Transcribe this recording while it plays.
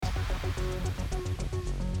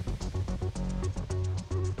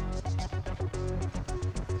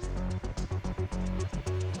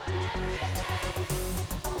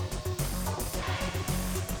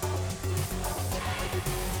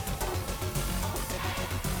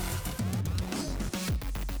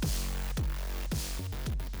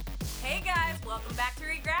Welcome back to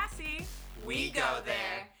Regrassy. We go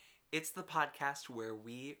there. It's the podcast where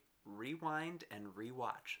we rewind and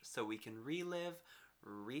rewatch so we can relive,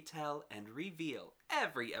 retell, and reveal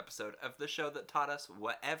every episode of the show that taught us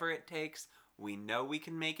whatever it takes, we know we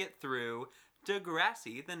can make it through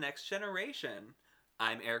Degrassi, The Next Generation.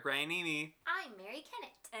 I'm Eric Ryanini. I'm Mary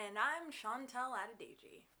Kennett. And I'm Chantel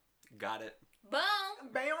Adedeji. Got it. Boom!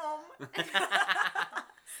 Bam!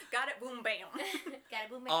 Got it, boom, bam. Got it,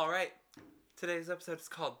 boom, All right. Today's episode is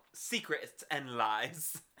called Secrets and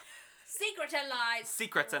Lies. Secrets and Lies.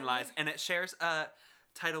 Secrets and Lies. And it shares a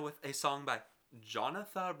title with a song by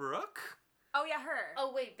Jonathan Brooke. Oh, yeah, her.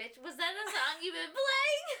 Oh, wait, bitch. Was that a song you've been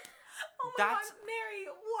playing? Oh my That's- God, Mary,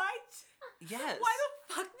 what? Yes. Why the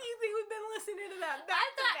fuck do you think we've been listening to that? I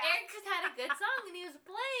thought Eric just had a good song and he was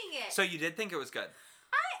playing it. So you did think it was good?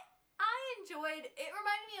 I enjoyed it.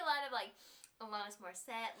 Reminded me a lot of, like, Alanis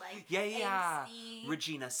Morissette, like, Yeah. angsty.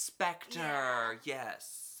 Regina Spektor. Yeah.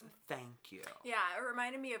 Yes. Thank you. Yeah, it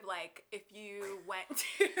reminded me of, like, if you went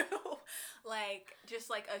to, like, just,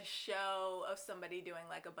 like, a show of somebody doing,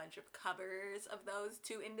 like, a bunch of covers of those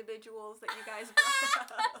two individuals that you guys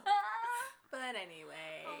brought up. But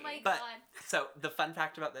anyway. Oh my But, god. so, the fun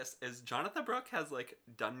fact about this is Jonathan Brooke has, like,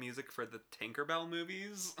 done music for the Tinkerbell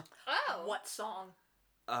movies. Oh. What song?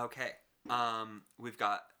 Okay. We've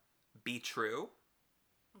got Be True.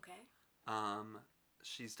 Okay.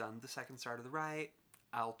 She's done The Second Star to the Right.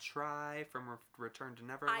 I'll Try from Return to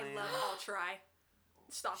Neverland. I love I'll Try.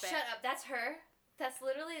 Stop it. Shut up. That's her. That's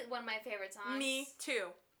literally one of my favorite songs. Me too.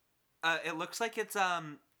 It looks like it's, a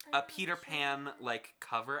Peter Pan, like,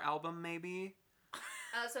 cover album, maybe.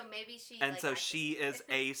 Oh, so maybe she. And like, so actually- she is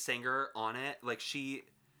a singer on it. Like, she's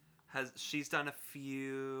done a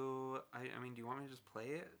few... I mean, do you want me to just play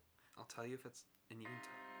it? I'll tell you if it's... And you can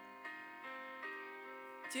tell.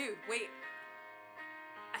 Dude, wait.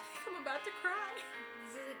 I think I'm about to cry.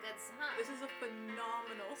 This is a good song. This is a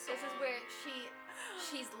phenomenal song. This is where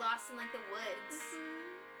she's lost in like the woods.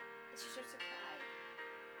 And she starts to cry.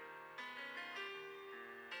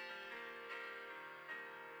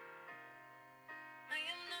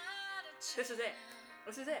 This is it.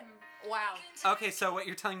 This is it. Wow. Okay, so what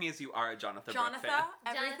you're telling me is you are a Jonathan Brooke Jonathan, fan.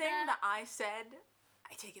 everything Jonatha. that I said,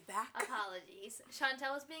 I take it back. Apologies.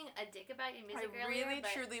 Chantel was being a dick about your music I earlier, really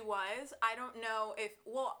but truly was. I don't know if,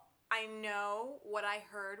 well, I know what I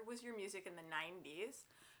heard was your music in the 90s,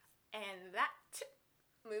 and that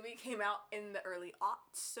movie came out in the early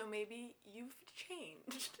aughts, so maybe you've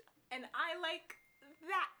changed. And I like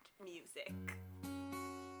that music.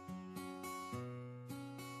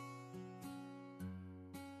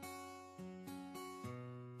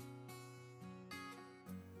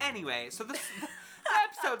 Anyway, so the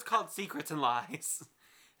episode's called Secrets and Lies.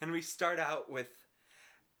 And we start out with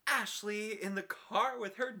Ashley in the car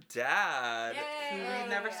with her dad, who Yay! we've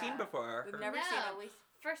never seen before. We've never seen him.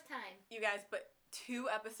 first time. You guys, but 2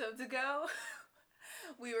 episodes ago,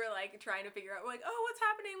 we were like trying to figure out, like, oh, what's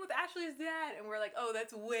happening with Ashley's dad? And we're like, oh,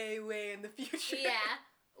 that's way, way in the future. Yeah.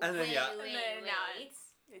 And then, yeah. And then now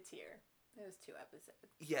it's here. It was 2 episodes.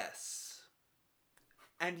 Yes.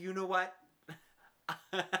 And you know what?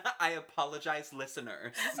 I apologize,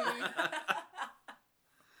 listeners.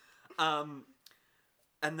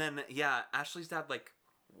 And then, yeah, Ashley's dad, like,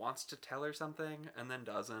 wants to tell her something and then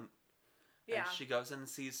doesn't. Yeah. And she goes and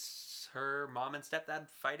sees her mom and stepdad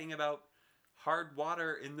fighting about hard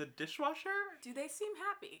water in the dishwasher. Do they seem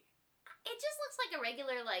happy? It just looks like a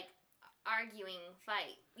regular, like, arguing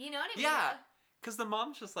fight. You know what I mean? Yeah. Because the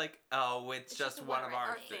mom's just like, oh, it's just just one of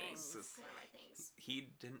our things. things. One of my things. He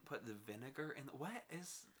didn't put the vinegar in. What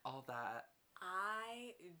is all that?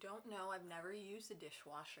 I don't know. I've never used a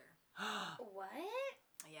dishwasher. What?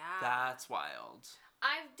 Yeah. That's wild.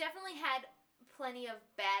 I've definitely had plenty of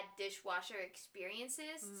bad dishwasher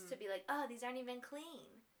experiences to be like, oh, these aren't even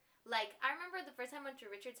clean. Like, I remember the first time I went to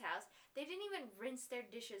Richard's house, they didn't even rinse their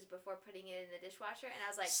dishes before putting it in the dishwasher, and I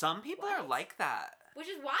was like, Some people are what? like that. Which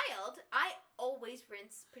is wild. I always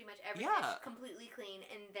rinse pretty much every Yeah. dish completely clean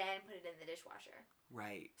and then put it in the dishwasher.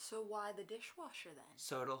 Right. So why the dishwasher then?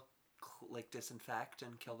 So it'll like disinfect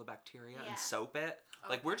and kill the bacteria Yeah. and soap it.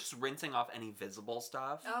 Like we're just rinsing off any visible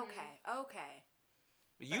stuff. Okay.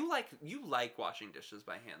 You like washing dishes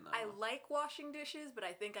by hand though. I like washing dishes, but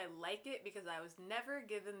I think I like it because I was never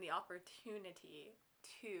given the opportunity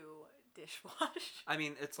to dishwash. I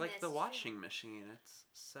mean, it's like That's the true. washing machine. It's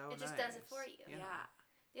so It just does it nice. for you. Yeah.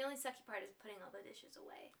 The only sucky part is putting all the dishes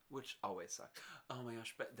away. Which always sucks. Oh my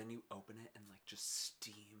gosh, but then you open it and like just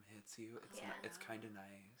steam hits you. It's Yeah. it's kind of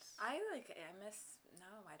nice. I didn't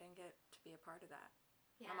get to be a part of that.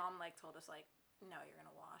 Yeah. My mom told us no, you're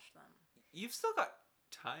gonna wash them. You've still got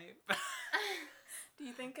type? Do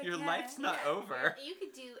you think I Your can? life's not over. You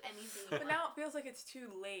could do anything you But want. now it feels like it's too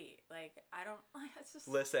late. Like, I don't... It's just...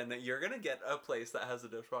 Listen, you're gonna get a place that has a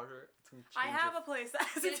dishwasher. It's gonna I change have your- a place that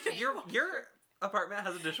has a Gonna change- dishwasher. Your apartment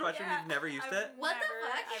has a dishwasher and Yeah, you've never used I've it? What the never-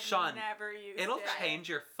 fuck? I've Sean, never used It'll it. change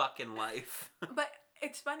your fucking life. But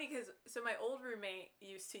it's funny because my old roommate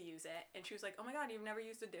used to use it, and she was like, "Oh my god, you've never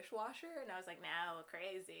used a dishwasher?" And I was like, "No,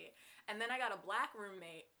 crazy." And then I got a black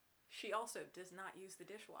roommate. She also does not use the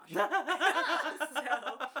dishwasher. So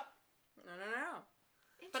no.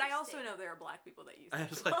 But I also Interesting. know there are black people that use. I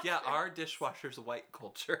was like, yeah, our dishwasher's white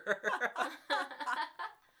culture.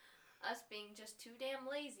 Us being just too damn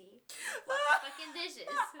lazy. Wash fucking dishes.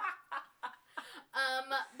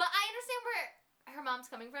 But I understand where her mom's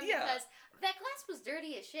coming from Yeah. because that glass was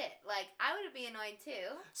dirty as shit. Like, I would be annoyed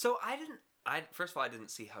too. So first of all, I didn't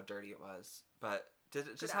see how dirty it was, but did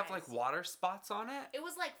it just Good have like eyes. water spots on it? It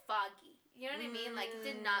was like foggy. You know what I mean? Like, it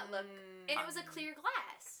did not look. And it was a clear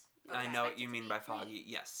glass. I Okay. know what Expect you it to mean be by clean. foggy.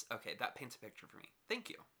 Yes. Okay, that paints a picture for me. Thank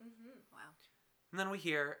you. Mm-hmm. Wow. And then we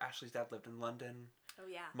hear Ashley's dad lived in London. Oh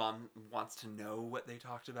yeah. Mom wants to know what they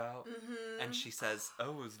talked about. Mm-hmm. And she says,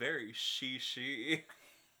 "Oh, it was very she."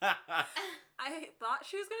 I thought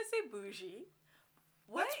she was gonna say bougie.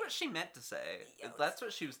 What? That's what she meant to say. Yo, That's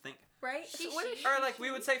what she was thinking. Right? She- So what is she- Or like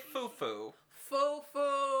we would say foo-foo.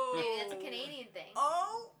 Foo-foo. Maybe that's a Canadian thing.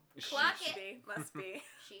 Oh. Clock She- it. Must be.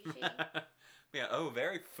 She. Yeah, oh,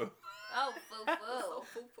 very foo. Oh, foo So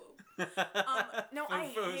foo. foo-foo. No, I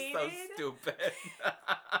Foo-foo's so hated- stupid.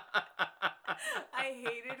 I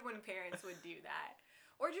hated when parents would do that.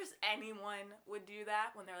 Or just anyone would do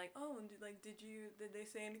that when they're like, "Oh, and did they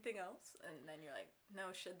say anything else?" And then you're like,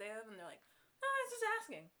 "No, should they have?" And they're like, "No, I was just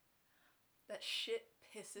asking." That shit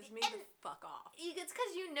pisses me the And- fuck off. It's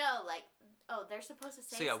because you know, like, oh, they're supposed to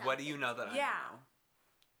say So yeah, what do you know that I Yeah. don't know?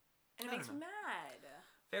 And I it makes don't me mad.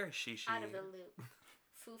 Very she. out of the loop.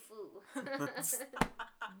 Foo foo.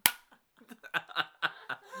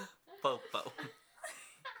 Popo.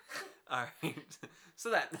 All right. So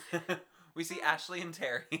then we see Ashley and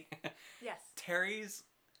Terry. Yes. Terry's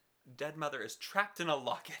dead mother is trapped in a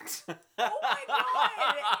locket. Oh my god,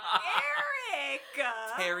 Eric!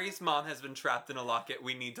 Terry's mom has been trapped in a locket.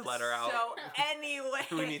 We need to let her out. So anyway,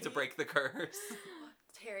 We need to break the curse.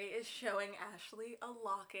 Terry is showing Ashley a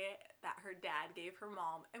locket that her dad gave her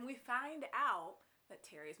mom, and we find out that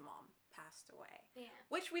Terry's mom passed away. Yeah.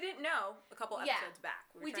 Which we didn't know a couple Yeah. episodes back.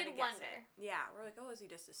 We, were We trying did to guess wonder. it. Yeah, we're like, oh, is he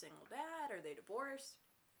just a single dad? Are they divorced?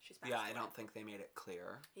 She's passed Yeah, away. I don't think they made it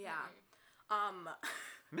clear. Yeah. Mm-hmm.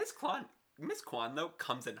 Miss Kwan though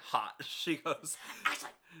comes in hot. She goes. Ashley.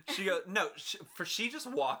 She goes. No, she just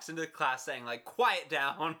walks into class saying like, "Quiet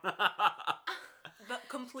down." The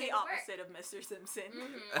complete Take a break. opposite of Mr. Simpson.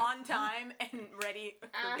 Mhm. On time and ready. For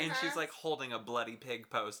And she's Uh-huh. like holding a bloody pig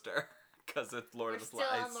poster because it's Lord We're of the still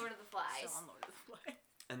Flies. on Lord of the Flies. Still on Lord of the Flies.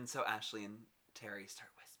 And so Ashley and Terry start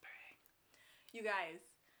whispering. You guys,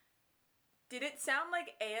 did it sound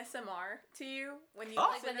like ASMR to you when you Oh.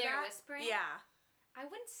 Like listened when to they were that? whispering? Yeah. I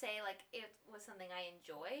wouldn't say like it was something I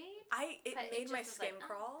enjoyed. It But it made my just was skin like, oh.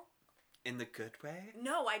 crawl. In the good way?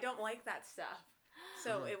 No, I don't like that stuff.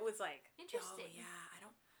 So it was like, Interesting. Oh, yeah, I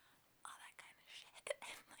don't. All that kind of shit.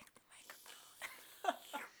 And like the microphone.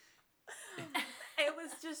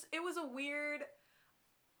 it was a weird.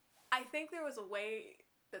 I think there was a way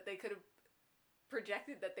that they could have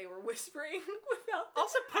projected that they were whispering without. them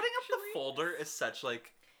Also, putting up the actually- folder is such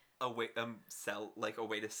like a way a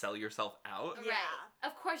way to sell yourself out. Yeah. Right.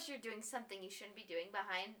 Of course you're doing something you shouldn't be doing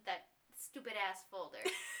behind that stupid ass folder.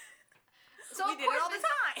 So we of did course it all the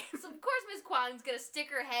Miss- time. So of course Miss Kwong's gonna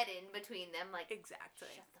stick her head in between them like Exactly.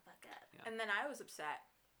 shut the fuck up. Yeah. And then I was upset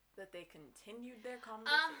that they continued their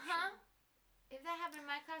conversation. If that happened in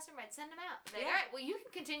my classroom, I'd send them out. Like, Yeah. all right, well, you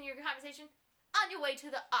can continue your conversation on your way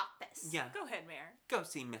to the office. Yeah. Go ahead, Mayor. Go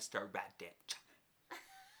see Mr. Reddit.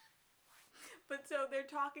 But so they're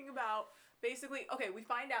talking about basically, okay, we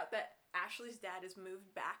find out that Ashley's dad has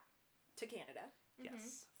moved back to Canada.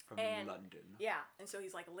 Yes. From And- London. Yeah, and so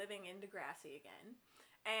he's like living in Degrassi again.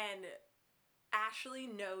 And Ashley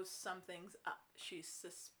knows something's up. She's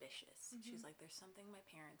suspicious. She's like, there's something my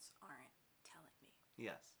parents aren't telling me.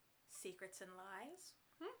 Yes. Secrets and lies?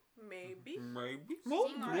 Maybe. Maybe.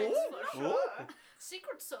 Secrets for sure.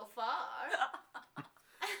 Secret so far.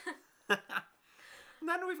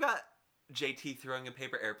 Then we've got JT throwing a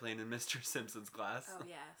paper airplane in Mr. Simpson's class. Oh,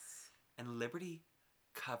 yes. And Liberty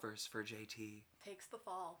covers for JT Takes the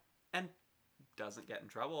fall. and doesn't get in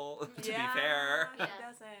trouble, to Yeah, be fair. He Yeah.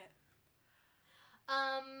 doesn't.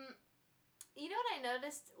 You know what I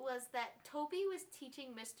noticed was that Toby was teaching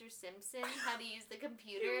Mr. Simpson how to use the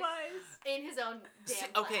computer It was. in his own damn See,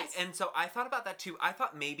 class. okay, and so I thought about that too. I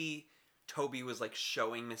thought maybe Toby was like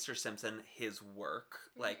showing Mr. Simpson his work,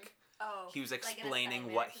 like Oh. he was an explaining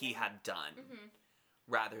assignment what or he something. had done, Mhm.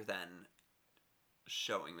 rather than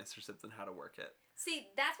showing Mr. Simpson how to work it. See,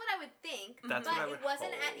 that's what I would think. That's but what I would it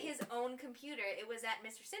wasn't at hope. his own computer. It was at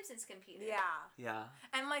Mr. Simpson's computer. Yeah. Yeah,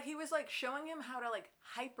 And like he was like showing him how to like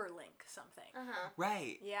hyperlink something. Uh-huh.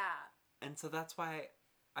 right. Yeah. And so that's why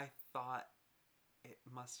I thought it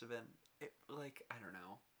must have been like, I don't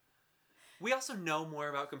know. We also know more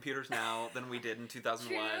about computers now than we did in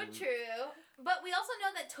 2001. True. But we also know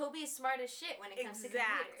that Toby is smart as shit when it comes to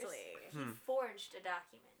computers. He Hmm. forged a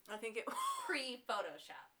document. I think it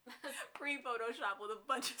Pre-Photoshop. pre-Photoshop with a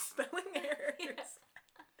bunch of spelling errors. Yes.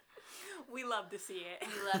 We love to see it.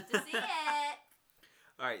 We love to see it.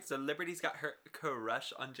 All right, so Liberty's got her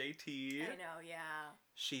crush on JT. I know, yeah.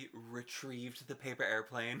 She retrieved the paper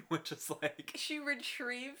airplane, which is like, She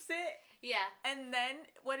retrieves it, Yeah. and then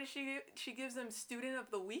what does she do? She gives him student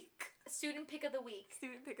of the week. Student pick of the week.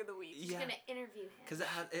 Student pick of the week. She's Yeah. gonna interview him. because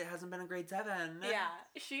it hasn't been a grade 7. Yeah,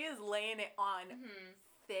 she is laying it on Mhm.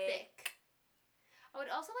 thick. I would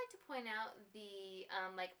also like to point out the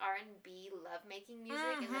like R&B lovemaking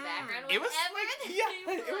music in the Mhm. background. It was whenever like, they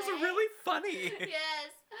yeah, it was play. really funny.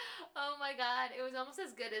 Yes. Oh my god, it was almost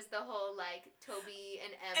as good as the whole like Toby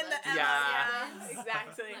and Emma. And the duo Yeah. sequence.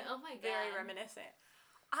 exactly. Like, oh my god. Very reminiscent.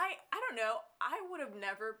 I don't know. I would have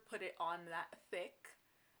never put it on that thick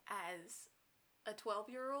as a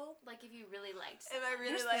 12-year-old. Like if you really liked If I someone. really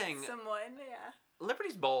Here's the liked thing. someone, yeah.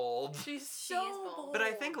 Liberty's bold. She's She so is bold. bold. But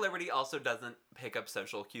I think Liberty also doesn't pick up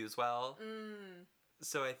social cues well. Mm.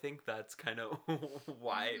 So I think that's kind of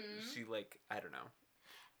why Mhm. she, like, I don't know,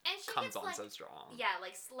 And she comes gets on like so strong. yeah,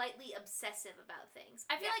 like slightly obsessive about things.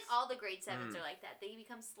 I feel Yes. like all the grade 7s Mm. are like that. They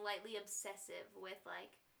become slightly obsessive with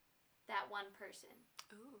like that one person,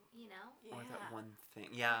 Ooh, you know? yeah. Or that one thing.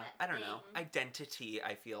 Yeah, That I don't know. thing. Identity,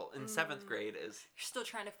 I feel, in 7th Mm. grade is... You're still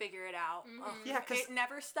trying to figure it out. Mhm. Ugh, Yeah, 'cause- it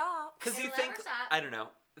never stops. Because It'll you think... never stop. I don't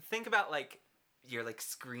know. Think about, like, your, like,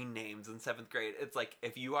 screen names in 7th grade. It's like,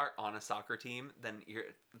 if you are on a soccer team, then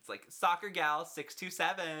it's like, soccer gal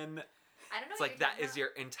 627. I don't know It's what like, you're that talking is your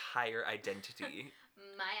entire identity.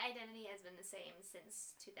 about. My identity has been the same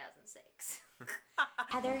since 2006.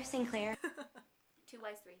 Heather Sinclair.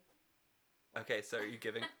 2Y3. Okay, so are you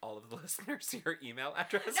giving all of the listeners your email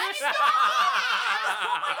address? No, you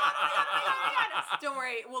Don't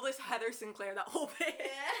worry, we'll just Heather Sinclair that whole bit.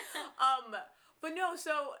 Yeah. But no,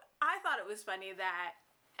 so I thought it was funny that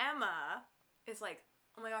Emma is like,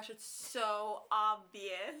 oh my gosh, it's so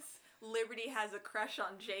obvious. Liberty has a crush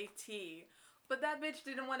on JT. But that bitch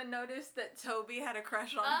didn't want to notice that Toby had a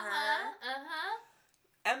crush on her. Uh-huh.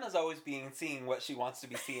 Emma's always seeing what she wants to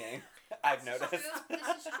be seeing. I've This is noticed. true. This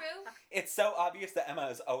is true. It's so obvious that Emma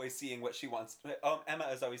is always seeing what she wants. Emma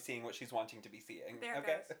is always seeing what she's wanting to be seeing. There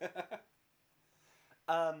it okay.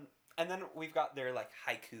 And then we've got their like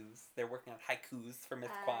haikus. They're working on haikus for Miss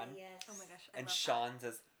Kwan, Yes. Oh my gosh. I and love Sean's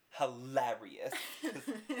is hilarious,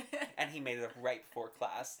 that. and he made it up right before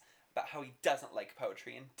class about how he doesn't like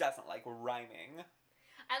poetry and doesn't like rhyming.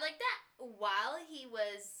 I like that while he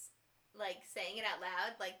was like saying it out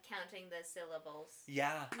loud, like counting the syllables.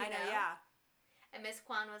 Yeah. I know, know? yeah. And Miss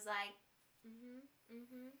Kwan was like,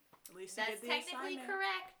 At least he That's did the technically assignment,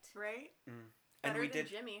 correct. right? And Better we than did,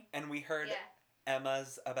 Jimmy. and we heard Yeah.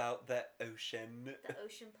 Emma's about the ocean. The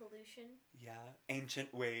ocean pollution. Yeah,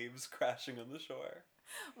 ancient waves crashing on the shore.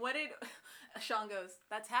 What did Sean goes?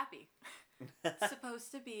 That's happy. It's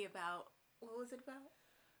supposed to be about. What was it about?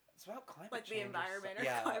 It's about climate Like the change. environment or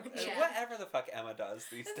yeah, climate change. whatever the fuck Emma does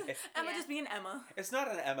these days. Emma Yeah. just being Emma. It's not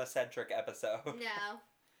an Emma-centric episode.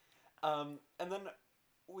 No. And then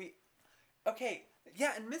okay,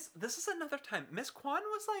 yeah, and this is another time. Miss Kwan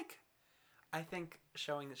was like, I think,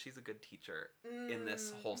 showing that she's a good teacher in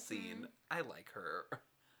this whole scene. I like her.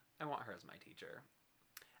 I want her as my teacher.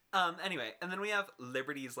 Anyway, and then we have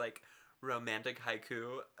Liberty's like romantic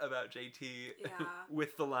haiku about JT Yeah.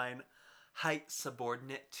 with the line, height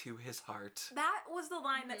subordinate to his heart. That was the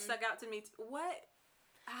line that Mhm. stuck out to me. What?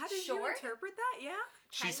 How did you Short? interpret that? Yeah.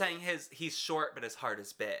 She's Kind saying he's short, but his heart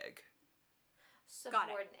is big.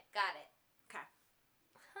 Subordinate. Got it. Okay.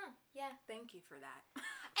 Huh. Yeah. Thank you for that.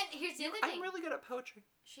 And here's the other I'm thing. really good at poetry.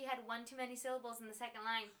 She had one too many syllables in the second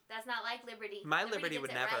line. That's not like Liberty. My Liberty gets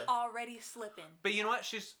would it never. right. Already slipping. But you know what?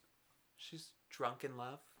 She's drunk in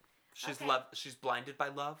love. She's Okay. She's blinded by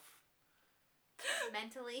love.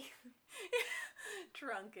 Mentally.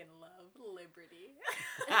 Drunk in love, Liberty.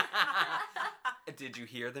 Did you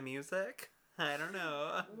hear the music? I don't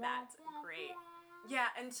know. That's great. Yeah,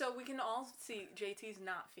 and so we can all see JT's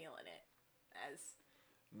not feeling it as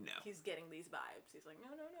No. he's getting these vibes. He's like, no.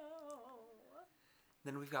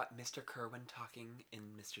 Then we've got Mr. Kerwin talking in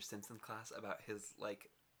Mr. Simpson class about his, like...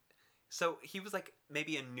 So he was, like,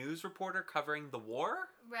 maybe a news reporter covering the war?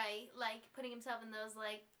 Right, like putting himself in those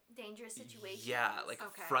like dangerous situations. Yeah, like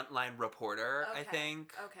Okay. frontline reporter, I Okay.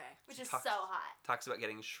 think. Okay. which is talks- so hot. Talks about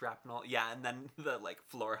getting shrapnel. Yeah, and then the, like,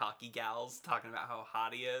 floor hockey gals talking about how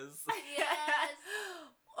hot he is. Yes.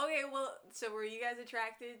 Okay, well, so were you guys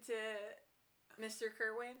attracted to Mr.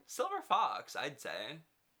 Kerwin? Silver Fox, I'd say.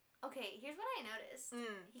 Okay, here's what I noticed.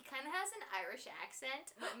 Mm. He kind of has an Irish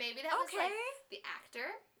accent, but maybe that was Okay. like the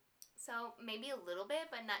actor. So maybe a little bit,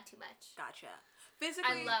 but not too much. Gotcha. I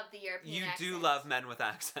Physically, love the European You accent. do love men with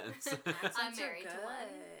accents. accents I'm are married to one.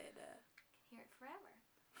 good. Hear it forever.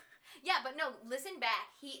 Yeah, but no, listen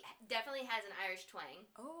back. He definitely has an Irish twang.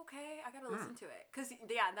 Oh, okay. I gotta listen to it. Cause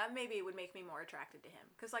yeah, that maybe would make me more attracted to him.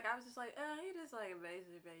 Cause like I was just like, he just like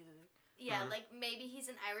basic. Yeah, Mhm. like maybe he's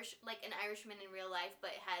an Irishman in real life,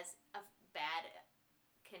 but has a bad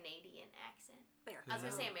Canadian accent. There. I was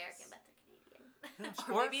gonna say knows? American, but they're Canadian.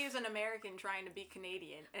 Or maybe he's an American trying to be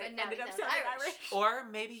Canadian and But now ended he up sounds sounding Irish. Irish. Or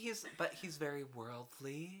maybe he's very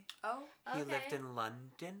worldly. Oh, He lived Okay. in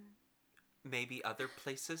London. Maybe other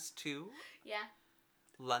places too. Yeah.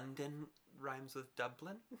 London rhymes with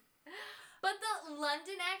Dublin. But the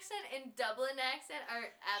London accent and Dublin accent are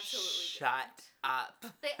absolutely Shut up.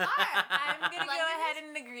 different. They are. I'm gonna go London ahead is-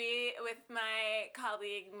 and agree with my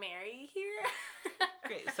colleague Mary here.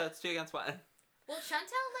 Great, so it's 2 against 1. Well,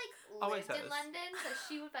 Chantel Always lived in has. London, so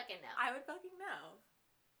she would fucking know. I would fucking know.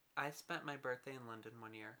 I spent my birthday in London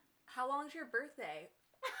 1 year. How long's your birthday?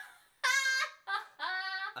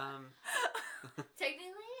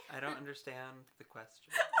 Technically, I don't understand the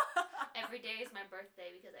question. every day is my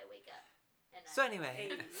birthday because I wake up. And So I- anyway,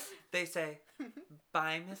 Hey. they say,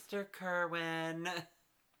 "Bye, Mr. Kerwin."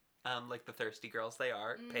 Like the thirsty girls they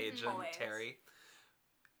are, Paige and Always. Terry.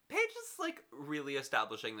 Paige is like really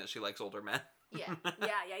establishing that she likes older men. Yeah.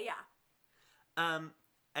 Yeah.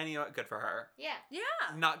 And you know what? Good for her. Yeah. Yeah.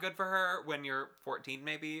 Not good for her when you're 14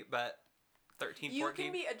 maybe, but 13, You 14.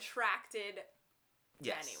 can be attracted to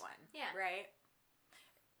Yes. anyone. Yeah. Right?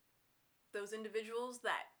 Those individuals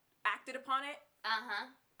that acted upon it, Uh-huh.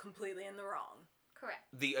 completely in the wrong. Correct.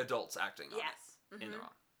 The adults acting on Yes. it in the Mhm.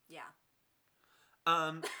 wrong. Yeah.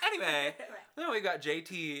 Anyway, Correct. then we got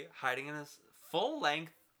JT hiding in his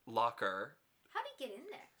full-length locker. How'd he get in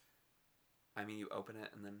there? I mean, you open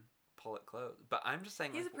it and then pull it closed. But I'm just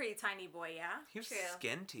saying, He's a like, pretty tiny boy, yeah? he was True.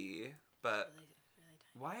 skinty, but Really tiny.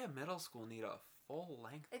 why a middle school need a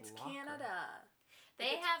full-length It's locker? Canada.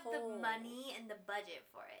 They It's have the cold. money and the budget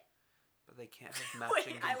for it. But they can't have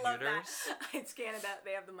matching Wait, I love that. computers. It's Canada.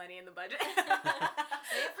 They have the money and the budget.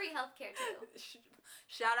 They have free healthcare too.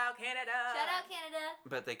 Shout out Canada. Shout out Canada.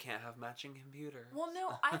 But they can't have matching computers. Well,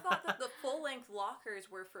 no, I thought that the full length lockers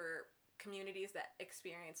were for communities that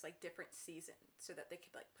experience like different seasons, so that they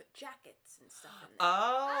could like put jackets and stuff in there.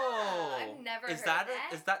 Oh, I've never is heard that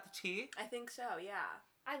that. Is that the tea? I think so. Yeah.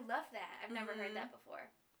 I love that. I've never heard Mhm. that before.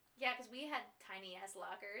 Yeah, because we had tiny ass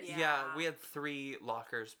lockers. Yeah. We had 3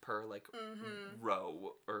 lockers per like Mm-hmm.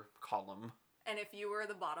 row or column. And if you were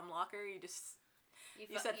the bottom locker, you just you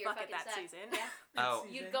fu- said you're fuck it fucking that suck. season. Yeah. That Oh.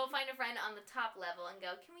 season. You'd go find a friend on the top level and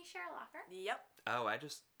go, "Can we share a locker?" Yep. Oh, I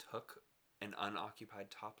just took an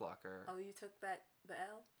unoccupied top locker. Oh, you took the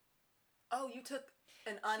L. Oh, you took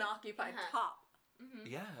an unoccupied uh-huh. top. Mm-hmm.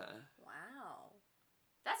 Yeah. Wow.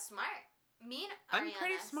 That's smart. Me and I'm Ariana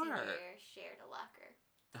pretty smart. senior shared a locker,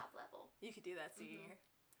 top level. You could do that senior.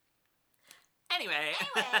 Anyway.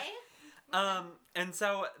 Anyway. And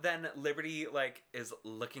so then Liberty like is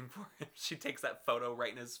looking for him. She takes that photo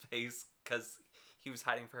right in his face because he was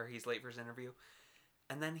hiding for her. He's late for his interview,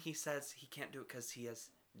 and then he says he can't do it because he has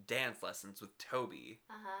dance lessons with Toby.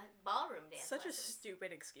 Ballroom dance. Such a lessons.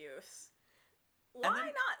 stupid excuse. And Why then-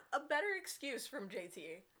 not a better excuse from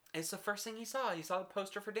JT? It's the first thing he saw. He saw the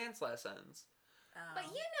poster for dance lessons. But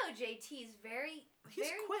you know, JT's very, He's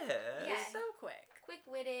very quick. Yeah. so quick.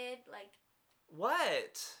 quick-witted. Like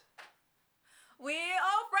What?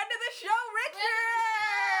 Friend of the show,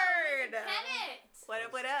 Richard! Kennett. What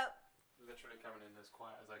up, what up? Literally coming in as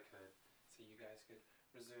quiet as I could so you guys could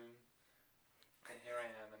resume. And here I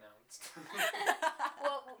am announced.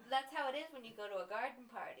 Well, that's how it is when you go to a garden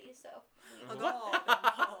party. So. Oh, What?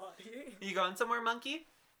 God. You going somewhere, monkey?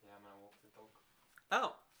 Yeah, I'm gonna walk the dog.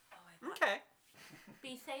 Oh, okay.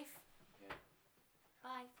 Be safe. Yeah.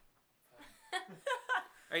 Bye.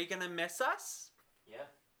 Are you gonna miss us? Yeah.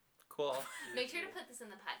 Cool. Make sure to put this in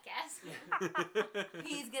the podcast.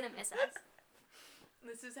 He's gonna miss us.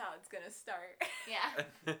 This is how it's gonna start. Yeah.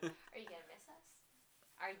 Are you gonna miss us?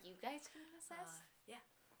 Are you guys gonna miss us?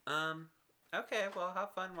 Yeah. Okay, well,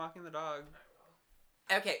 have fun walking the dog.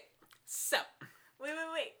 I will. Okay, so,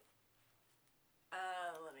 Wait.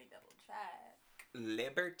 Let me double check.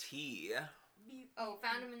 Liberty. Oh,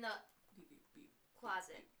 found him in the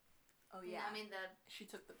closet. Oh yeah. I mean the She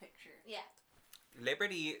took the picture. yeah.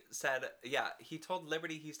 Liberty said, yeah, he told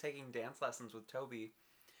Liberty he's taking dance lessons with Toby.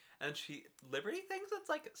 And Liberty thinks it's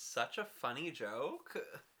like such a funny joke.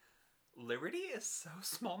 Liberty is so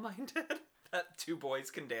small-minded that two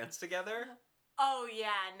boys can dance together. Oh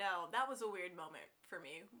yeah, no, that was a weird moment for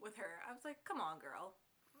me with her. I was like, come on, girl.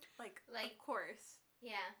 Like of course.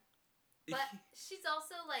 Yeah. But she's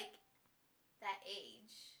also like that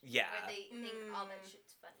age. Yeah. Where they think all that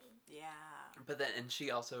shit's funny. Yeah. But then, and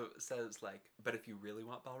she also says, like, but if you really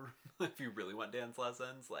want ballroom, if you really want dance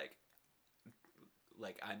lessons, like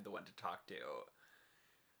I'm the one to talk to.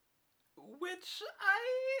 Which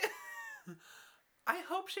I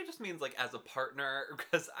hope she just means, like, as a partner,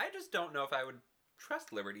 because I just don't know if I would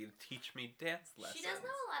trust Liberty to teach me dance lessons. She does know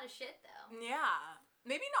a lot of shit though. Yeah.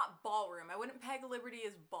 Maybe not ballroom. I wouldn't peg Liberty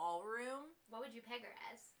as ballroom. What would you peg her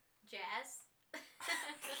as? Jazz?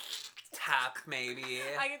 Tap, maybe.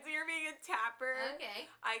 I could see her being a tapper. Okay.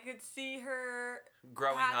 I could see her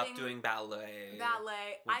Growing having up doing ballet.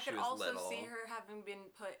 ballet. when I she could was also little. see her having been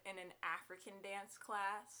put in an African dance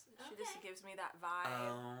class. She just Okay. gives me that vibe.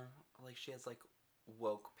 Oh, like she has, like,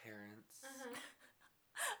 woke parents. Uh-huh.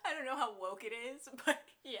 I don't know how woke it is, but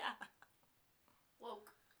yeah.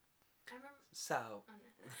 Woke. I remember. So. Oh,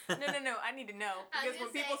 no. No. I need to know I was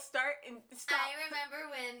because when gonna people say, start and stop. I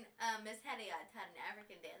remember when Miss Hediad taught an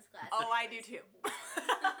African dance class. Oh, and I it do was too.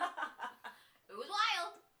 wild. It was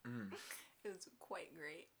wild. Mm. It was quite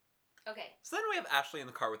great. Okay. So then we have Ashley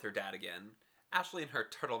in the car with her dad again. Ashley in her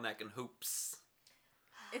turtleneck and hoops.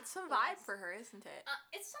 It's some vibe Yes. for her, isn't it?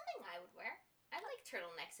 It's something I would wear. I like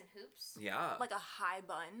turtlenecks and hoops. Yeah. Like a high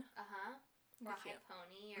bun. Uh-huh. Or a high Cute.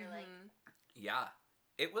 pony or like Mhm. Yeah.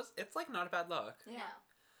 It's like not a bad look. Yeah.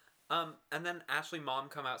 no. And then Ashley mom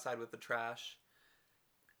come outside with the trash.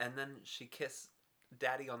 And then she kiss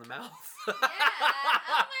daddy on the mouth. Yeah.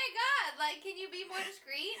 Oh my god. Like, can you be more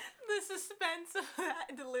discreet? The suspense of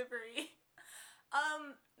that delivery.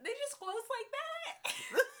 They just close like that.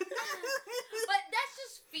 But that's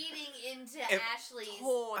just feeding into If- Ashley's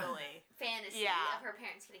Totally. fantasy Yeah. of her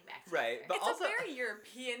parents getting back together. Right, but It's also a very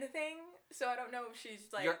European thing, so I don't know if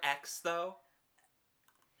she's like. your ex though.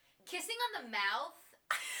 Kissing on the mouth,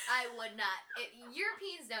 I would not.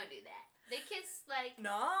 Europeans don't do that. They kiss like.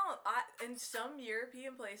 No, in some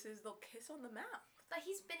European places they'll kiss on the mouth. But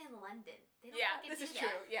he's been in London. They don't Yeah, fucking this do is that.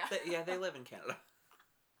 true. Yeah. Yeah, they live in Canada.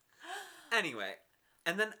 Anyway,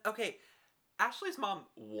 and then okay, Ashley's mom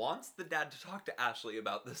wants the dad to talk to Ashley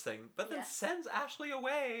about this thing, but then Yeah. sends Ashley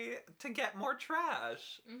away to get more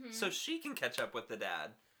trash Mhm. so she can catch up with the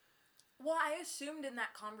dad. Well, I assumed in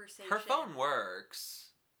that conversation. Her phone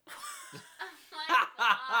works. Oh my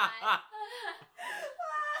god.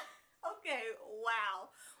 Okay, wow.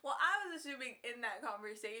 Well, I was assuming in that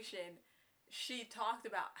conversation, she talked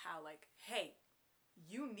about how, like, hey,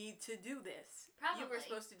 you need to do this. You were Probably.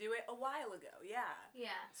 supposed to do it a while ago. Yeah. Yeah.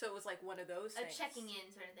 So it was like one of those A things. checking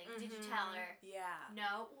in sort of thing. Did you Mhm. tell her? Yeah.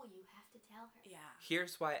 No. Well, you have to tell her. Yeah.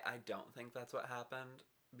 Here's why I don't think that's what happened.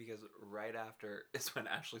 Because right after is when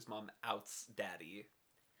Ashley's mom outs daddy.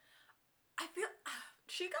 I feel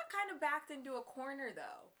she got kind of backed into a corner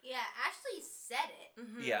though. Yeah, Ashley said it.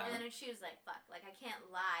 Mm-hmm. Yeah. And then she was like, fuck, like I can't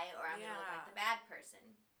lie or I'm gonna look Yeah. like the bad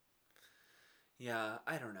person. Yeah,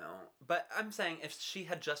 I don't know. But I'm saying if she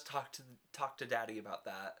had just talked to daddy about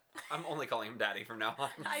that, I'm only calling him daddy from now on.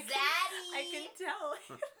 I Zaddy! can tell.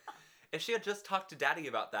 If she had just talked to daddy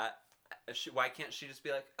about that, why can't she just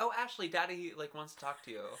be like, "Oh, Ashley, daddy like wants to talk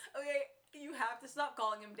to you." Okay, you have to stop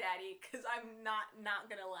calling him daddy because I'm not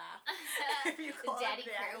gonna laugh. If you call him Daddy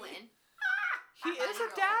daddy. Kerwin. He is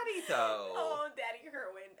a daddy though. Oh, Daddy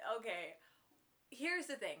Kerwin. Okay. Here's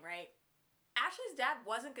the thing, right? Ashley's dad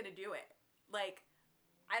wasn't gonna do it. Like,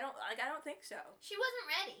 I don't think so. She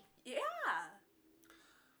wasn't ready. Yeah.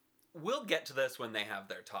 We'll get to this when they have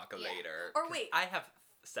their talk Yeah. later. Or 'cause wait. I have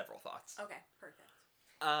several thoughts. Okay, perfect.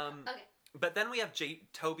 Okay. But then we have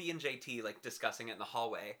Toby and JT like discussing it in the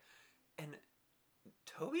hallway, and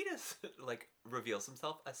Toby just like reveals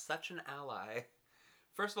himself as such an ally.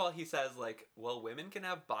 First of all, he says like, "Well, women can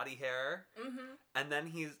have body hair," Mm-hmm. and then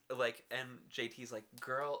he's like, and JT's like,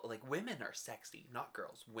 "Girl, like women are sexy, not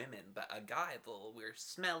girls, women. But a guy, we're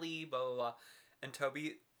smelly, blah blah blah." And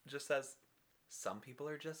Toby just says, "Some people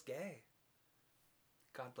are just gay."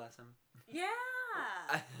 God bless him.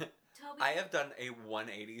 Yeah. Toby. I have done a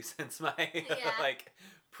 180 since my Yeah. like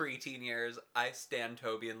preteen years. I stand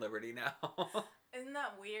Toby and Liberty now. Isn't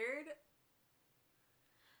that weird?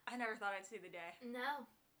 I never thought I'd see the day. No.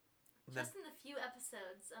 Then- Just in the few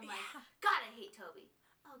episodes, I'm like, Yeah. God, I hate Toby.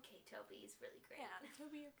 Okay, Toby is really great. Yeah,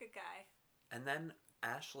 Toby, you're a good guy. And then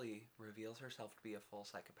Ashley reveals herself to be a full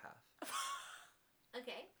psychopath.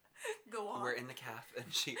 Okay. Go on. We're in the calf,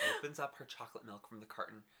 and she opens up her chocolate milk from the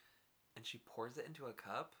carton, and she pours it into a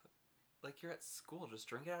cup. Like, you're at school, just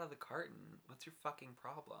drink it out of the carton. What's your fucking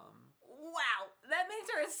problem? Wow, that makes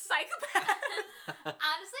her a psychopath.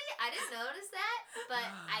 Honestly, I didn't notice that, but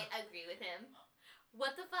I agree with him.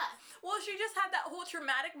 What the fuck? Well, she just had that whole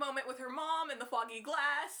traumatic moment with her mom and the foggy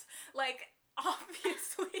glass. Like,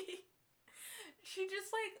 obviously, she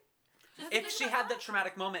just like. If she had that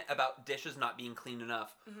traumatic moment about dishes not being clean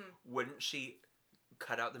enough, Mhm. wouldn't she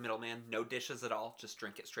cut out the middleman? No dishes at all, just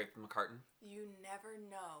drink it straight from the carton? You never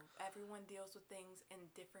know. Everyone deals with things in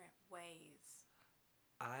different ways.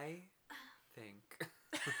 I think...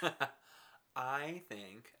 I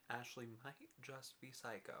think Ashley might just be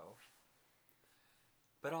psycho.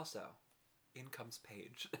 But also, in comes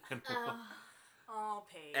Paige. Oh,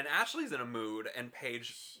 Paige. And Ashley's in a mood, and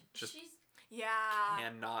Paige just She's yeah.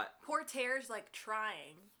 cannot... Poor Tear's like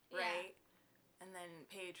trying, Yeah. right? And then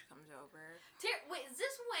Paige comes over. Wait, is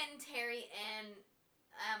this when Terry and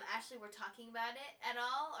Ashley were talking about it at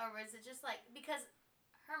all, or was it just like because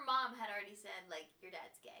her mom had already said like your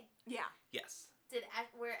dad's gay? Yeah. Yes.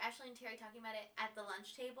 Were Ashley and Terry talking about it at the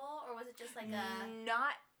lunch table, or was it just like a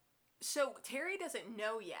Not. So Terry doesn't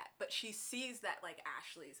know yet, but she sees that like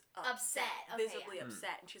Ashley's Upset. Okay, visibly yeah.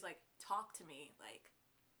 upset, and she's like, "Talk to me, like,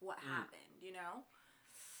 what happened?" You know.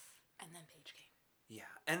 And then Paige came. Yeah.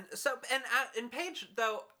 And so, and Paige,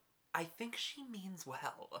 though, I think she means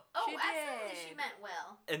well. Oh, She absolutely, did. she meant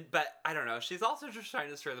well. But I don't know. She's also just trying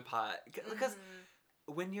to stir the pot because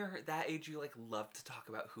Mhm. when you're that age, you like love to talk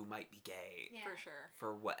about who might be gay Yeah. For sure.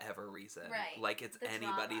 for whatever reason, Right. like it's The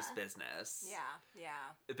anybody's drama. business. Yeah.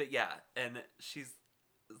 But yeah, and she's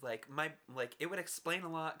like it would explain a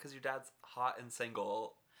lot because your dad's hot and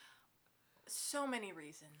single. So many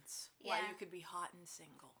reasons why Yeah. you could be hot and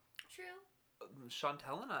single. True.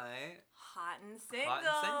 Chantel and I Hot and single. Hot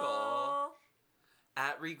and single.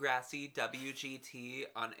 at Regrassi WGT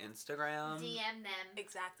on Instagram. DM them.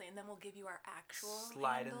 Exactly, and then we'll give you our actual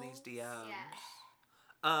Slide in handles. these DMs.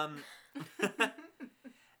 Yeah.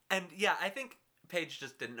 And yeah, I think Paige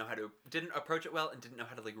just didn't approach it well and didn't know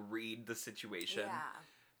how to like read the situation. Yeah.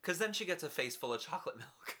 Cause then she gets a face full of chocolate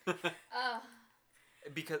milk. Oh.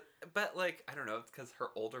 But like, I don't know, it's because her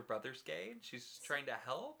older brother's gay and she's just trying to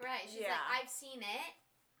help. Right. She's Yeah. like, I've seen it.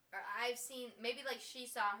 Or I've seen, maybe like she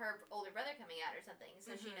saw her older brother coming out or something.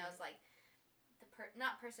 So she Mhm. knows like,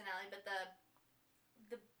 not personality, but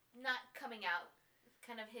the not coming out,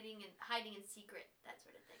 kind of hiding in secret, that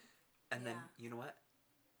sort of thing. And then, Yeah. you know what?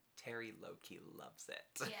 Terry low-key loves it.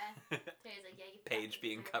 Yeah. Terry's like, yeah, you Paige fucking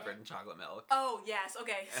being deserve covered it. in chocolate milk. Oh yes.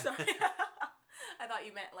 Okay. Sorry. I thought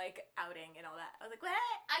you meant like outing and all that. I was like, what?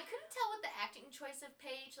 I couldn't tell with the acting choice of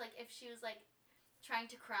Paige, like if she was like trying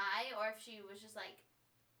to cry or if she was just like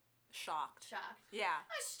Shocked. shocked. Yeah.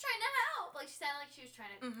 I was just trying to help. Like she sounded like she was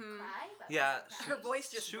trying to Mhm. cry. But Yeah, wasn't Her crying.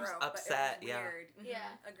 voice just She was broke. upset, But it was yeah. weird. Mhm.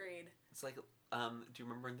 Yeah. Agreed. It's like, do you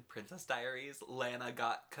remember in the Princess Diaries, Lana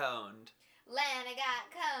got coned? Lana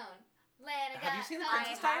got coned. Lana Have got you seen the coned. I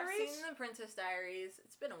Princess have Diaries? seen the Princess Diaries.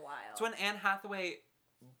 It's been a while. It's when Anne Hathaway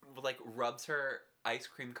like rubs her ice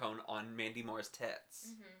cream cone on Mandy Moore's tits.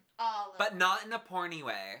 Mm-hmm. All of But them. not in a porny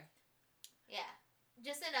way. Yeah.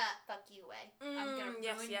 Just in a fuck you way. I'm gonna ruin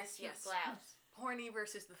yes, your yes, cute yes. blouse. Horny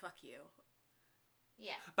versus the fuck you.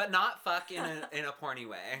 Yeah. But not fuck in a porny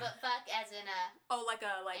way. But fuck as in a Oh, like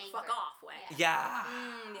a Anger. fuck off way. Yeah.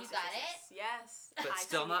 Yes, You got yes, yes. But I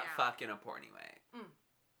still see not now. fuck in a porny way.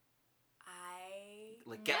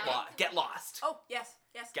 Like get No. lost. Get lost. Oh yes,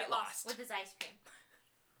 yes. Get lost. with his ice cream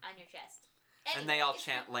on your chest. And they all Anyways.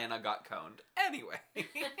 chant Lana got coned. Anyway.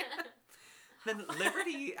 Then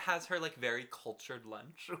Liberty has her like very cultured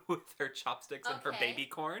lunch with her chopsticks and her Okay. baby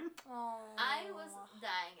corn. Oh. I was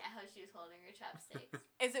dying at how she was holding her chopsticks.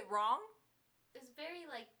 Is it wrong? It's very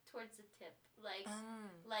like towards the tip,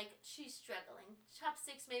 like she's struggling.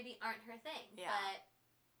 Chopsticks maybe aren't her thing, Yeah. but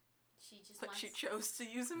she just But wants. she chose to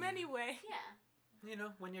use them anyway. Yeah, You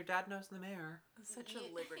know, when your dad knows the mayor. Such a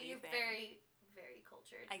Liberty You're thing. very, very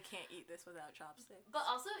cultured. I can't eat this without chopsticks. But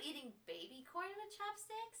also eating baby corn with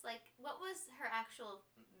chopsticks. Like, what was her actual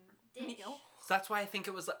dish? Meal. So that's why I think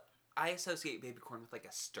it was. I associate baby corn with like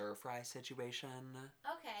a stir fry situation.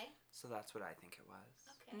 Okay, So that's what I think it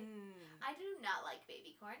was. okay. I do not like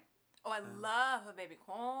baby corn. Oh, I love a baby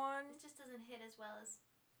corn. It just doesn't hit as well as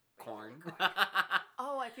Corn. regular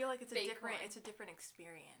Oh, I feel like it's Baby corn. a different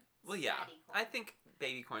experience. Well, yeah. Fatty corn. I think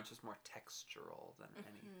baby corn's just more textural than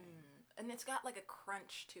anything. And it's got like a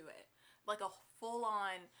crunch to it, like a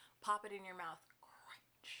full-on pop it in your mouth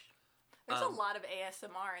crunch. There's a lot of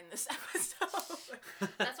ASMR in this episode.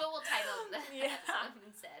 That's what we'll title the Yeah. episode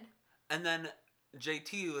instead. And then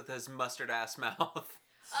JT with his mustard ass mouth.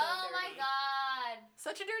 So oh my dirty. god.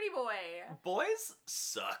 Such a dirty boy. Boys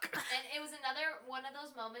suck. And it was another one of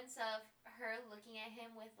those moments of her looking at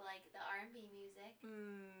him with like the R&B music,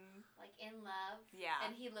 like in love. Yeah.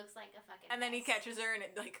 And he looks like a fucking And then he mess. catches her and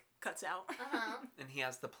it like cuts out. Uh-huh. And he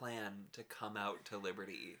has the plan to come out to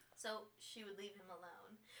Liberty. So she would leave him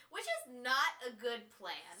alone, which is not a good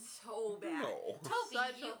plan. So bad. No. Toby,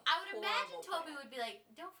 Such a I would imagine horrible Toby plan. would be like,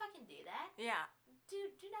 "Don't fucking do that, Yeah.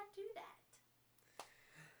 dude. Do not do that."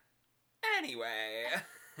 Anyway,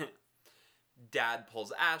 Dad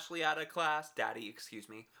pulls Ashley out of class. Daddy, excuse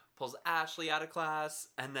me, pulls Ashley out of class,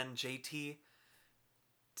 and then JT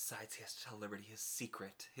decides he has to tell Liberty his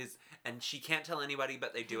secret. And she can't tell anybody,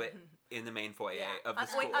 but they do it in the main foyer of the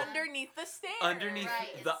school. Wait, underneath the stairs. Underneath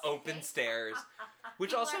Right, the it's open safe. stairs.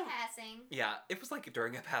 Which People also, are passing. yeah, it was like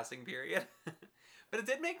during a passing period. But it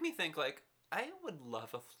did make me think, like, I would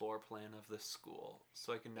love a floor plan of this school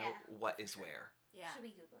so I can know Yeah, what is where. Yeah. Should we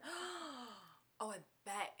Google it? Oh, I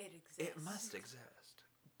bet it exists. It must exist.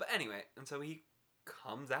 But anyway, and so he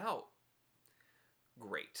comes out.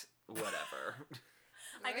 Great. Whatever.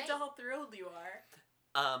 I can Great. tell how thrilled you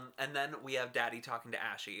are. And then we have Daddy talking to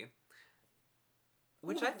Ashy.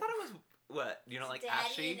 Which I thought it was, what? You don't like Daddy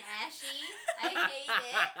Ashy? and Ashy. I hate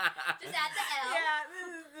it. Just add the L.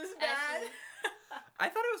 Yeah, this is bad. Ashley. I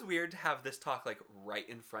thought it was weird to have this talk, like, right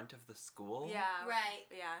in front of the school. Yeah. Right.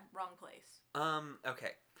 Yeah, wrong place.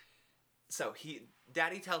 Okay. So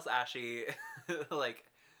Daddy tells Ashy, like,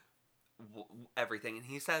 everything, and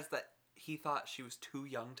he says that he thought she was too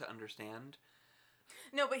young to understand.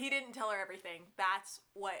 No, but he didn't tell her everything. That's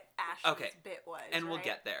what Ashley's Okay. bit was. And we'll right?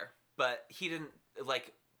 get there. But he didn't,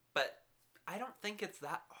 like, but I don't think it's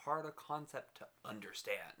that hard a concept to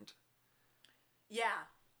understand. Yeah.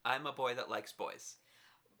 I'm a boy that likes boys.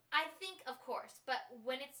 I think, of course, but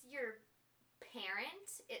when it's your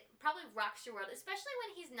parent, it probably rocks your world, especially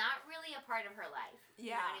when he's not really a part of her life. You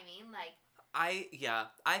know Yeah. what I mean?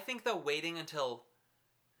 Like, I think though waiting until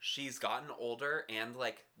she's gotten older and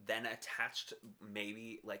like then attached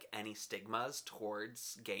maybe like any stigmas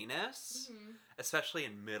towards gayness, especially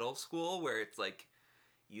in middle school where it's like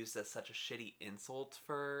used as such a shitty insult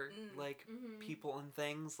for like people and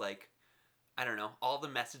things, like I don't know, all the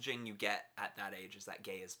messaging you get at that age is that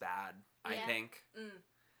gay is bad, I Yeah. think.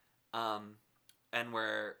 And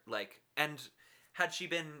where like, and had she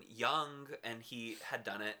been young and he had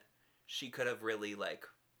done it, she could have really like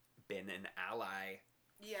been an ally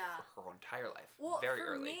Yeah. for her entire life. Well, very for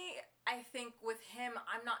early. me, I think with him,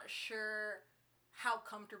 I'm not sure how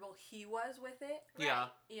comfortable he was with it. Yeah.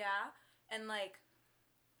 Yeah. And like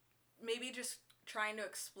maybe just trying to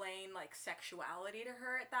explain like sexuality to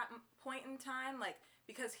her at that point in time, like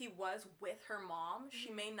because he was with her mom, she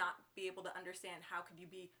may not be able to understand how could you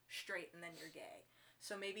be straight and then you're gay.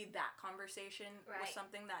 So maybe that conversation was Right.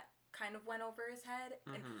 something that kind of went over his head.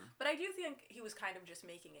 And, Mhm. but I do think he was kind of just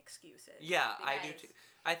making excuses. Yeah, I do because- too.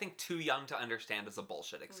 I think too young to understand is a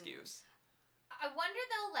bullshit excuse. I wonder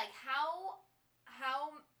though, like how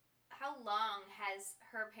long has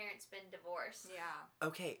her parents been divorced? Yeah.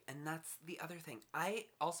 Okay, and that's the other thing. I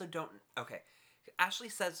also don't. Okay, Ashley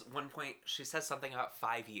says one point, she says something about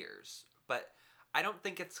 5 years, but I don't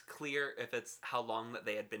think it's clear if it's how long that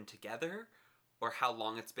they had been together or how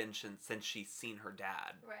long it's been since she's seen her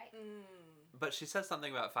dad. Right. But she says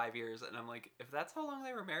something about 5 years, and I'm like, if that's how long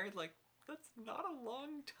they were married, like, that's not a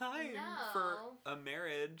long time for No. a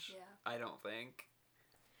marriage. Yeah. I don't think.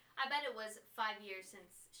 I bet it was 5 years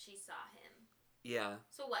since she saw him. Yeah.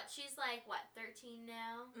 So what? She's like what, 13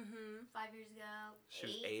 now? Mm-hmm. 5 years ago. She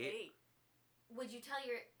was 8. Would you tell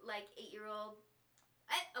your like 8-year-old?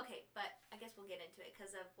 Okay, but I guess we'll get into it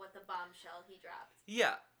because of what the bombshell he dropped.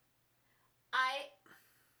 Yeah.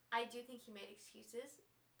 I do think he made excuses,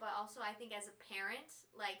 but also I think as a parent,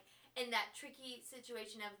 like in that tricky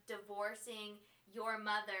situation of divorcing your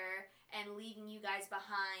mother and leaving you guys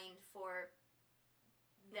behind for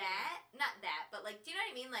that, not that, but like, do you know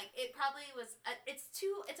what I mean? Like it probably was.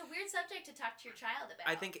 It's a weird subject to talk to your child about.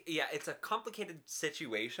 I think, yeah, it's a complicated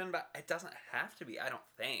situation, but it doesn't have to be, I don't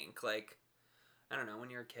think. Like, I don't know, when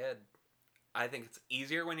you're a kid, I think it's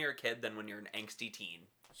easier when you're a kid than when you're an angsty teen.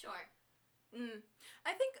 Sure.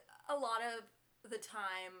 I think a lot of the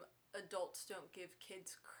time adults don't give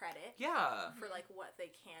kids credit Yeah. for like what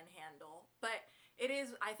they can handle. But it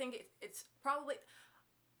is, I think it's probably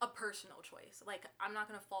a personal choice. Like, I'm not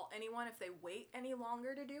gonna fault anyone if they wait any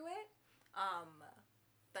longer to do it.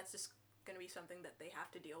 That's just gonna be something that they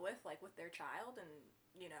have to deal with, like with their child, and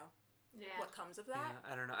you know Yeah. what comes of that.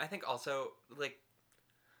 Yeah, I don't know. I think also, like,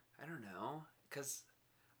 I don't know, because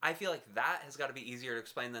I feel like that has got to be easier to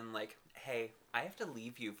explain than, like, hey, I have to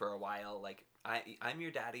leave you for a while. Like, I'm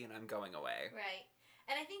your daddy and I'm going away. Right.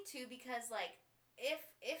 And I think, too, because, like, if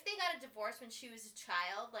they got a divorce when she was a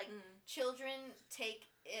child, like, children take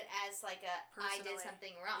it as, like, I did Personally.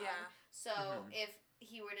 something wrong. Yeah. So, if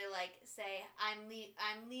he were to, like, say, I'm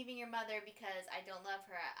leaving your mother because I don't love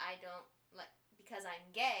her, I don't, like, because I'm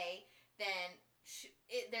gay, then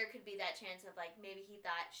there could be that chance of, like, maybe he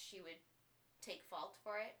thought she would take fault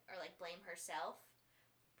for it or, like, blame herself.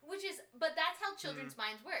 But that's how children's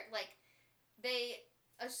minds work. Like, they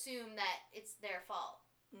assume that it's their fault.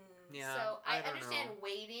 Yeah. So I don't understand know.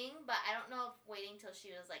 waiting, but I don't know if waiting till she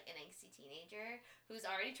was, like, an angsty teenager who's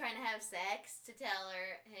already trying to have sex to tell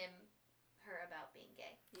her about being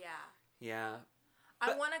gay. Yeah. Yeah. I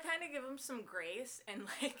But- want to kind of give him some grace and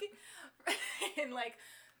like, and like,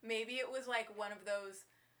 maybe it was like one of those.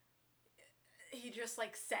 He just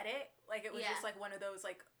like said it, like it was Yeah. just like one of those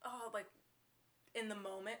like, oh, like in the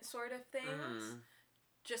moment sort of things. Mhm.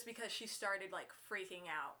 Just because she started like freaking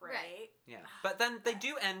out, right? Yeah. But then they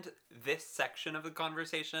do end this section of the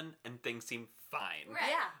conversation and things seem fine. Right.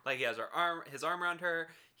 Yeah. Like, he has his arm around her.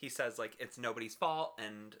 He says, like, it's nobody's fault,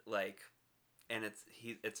 and like, and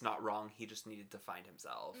it's not wrong. He just needed to find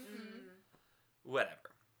himself.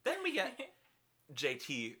 Whatever. Then we get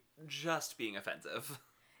JT just being offensive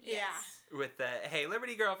Yeah. with the, hey,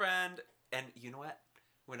 Liberty girlfriend. And you know what?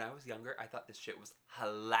 When I was younger, I thought this shit was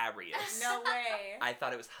hilarious. No way. I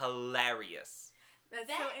thought it was hilarious. That's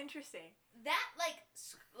That- so interesting. That,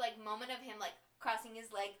 like moment of him, like, crossing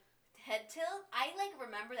his, like, head tilt, I, like,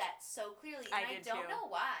 remember that so clearly, and I I did don't too. know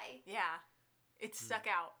why. Yeah. It stuck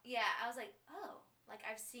out. Yeah, I was like, oh, like,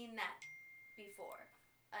 I've seen that before.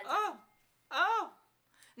 Oh.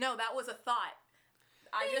 No, that was a thought.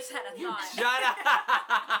 I just had a thought. Shut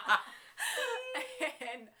up.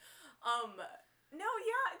 And no,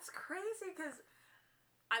 yeah, it's crazy because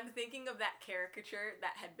I'm thinking of that caricature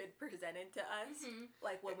that had been presented to us,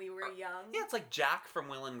 like when we were young. Yeah, it's like Jack from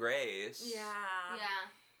Will and Grace. Yeah. Yeah.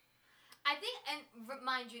 I think, and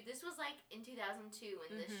mind you, this was like in 2002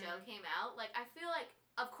 when this show came out. Like, I feel like,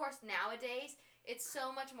 of course, nowadays it's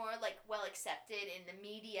so much more like well accepted in the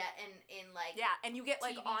media and in like Yeah, and you get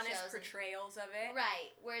like TV honest shows and- portrayals of it.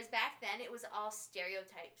 right. Whereas back then it was all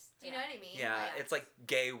stereotypes. Do you know what I mean? Yeah, Like, it's like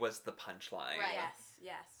gay was the punchline. Right.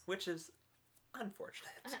 Yes. Which is unfortunate.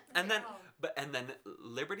 And then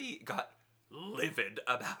Liberty got livid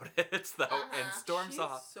about it though, and Storm She's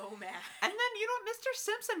saw. so mad. And then you know Mr.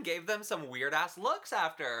 Simpson gave them some weird ass looks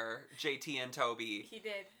after JT and Toby. He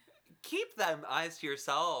did. Keep them eyes to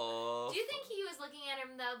yourself. do you think he was looking at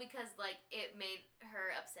him though because like it made her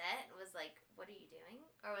upset? It was like, what are you doing?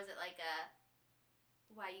 Or was it like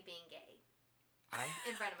why are you being gay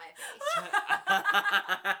in front of my face?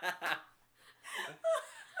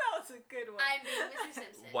 That was a good one. I'm being Mr.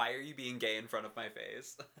 Simpson. Why are you being gay in front of my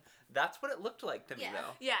face? That's what it looked like to me Yeah.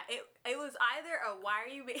 though. Yeah, it was either a why are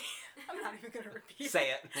you being I'm not even gonna repeat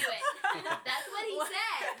Say it. Do it. That's what he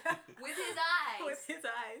said with his eyes. With his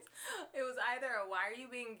eyes. It was either a why are you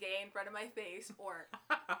being gay in front of my face or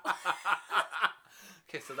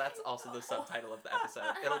Okay, so that's also the subtitle of the episode.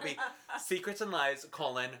 It'll be Secrets and Lies,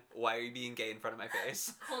 why are you being gay in front of my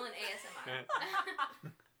face? colon ASMR.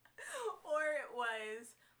 or it was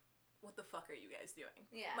what the fuck are you guys doing?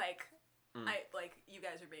 Yeah. Like Mm. you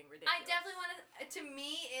guys are being ridiculous. I definitely wanted. To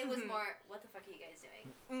me, it was more. What the fuck are you guys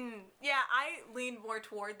doing? Yeah, I leaned more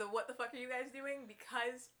toward the what the fuck are you guys doing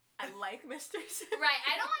because I like Mr. Simpson. Right.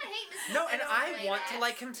 I don't want to hate Mr. No, and Simpson I the way want to that-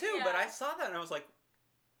 like him too, but Yeah. I saw that and I was like,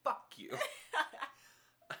 fuck you.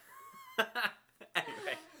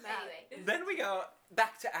 Anyway, Anyway. then we go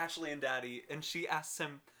back to Ashley and Daddy, and she asks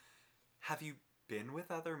him, have you been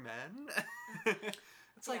with other men?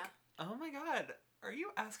 It's like, oh my god, are you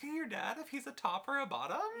asking your dad if he's a top or a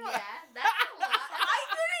bottom? Yeah, that's a lot. I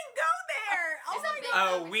didn't go there. Oh It's a my big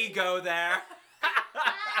god. Oh, we go there.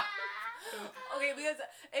 Okay, because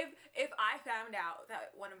if I found out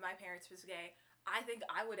that one of my parents was gay, I think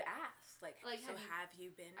I would ask, like Like, so have you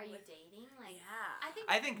been Are you with dating? Like, Yeah.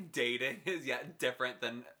 I think dating is different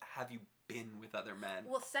than have you been with other men.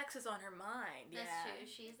 Well, sex is on her mind. that's yeah. true.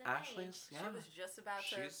 She's the Ashley's, She yeah. was just about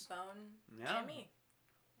She's- to bone Yeah. Jimmy.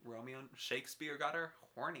 Romeo and Shakespeare got her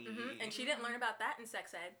horny. And she didn't learn about that in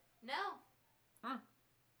sex ed. No.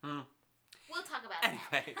 We'll talk about that.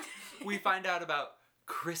 Anyway, we find out about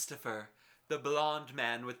Christopher, the blonde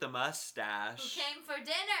man with the mustache. Who came for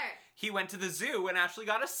dinner? He went to the zoo and Ashley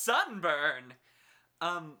got a sunburn. What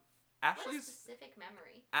a Ashley's specific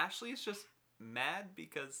memory. Ashley's just mad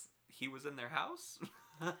because he was in their house.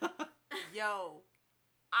 Yo,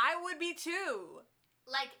 I would be too.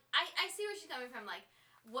 Like, I see where she's coming from. Like,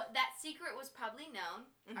 what that secret was probably known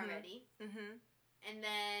already. Mm-hmm. And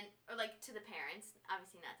then, or like to the parents,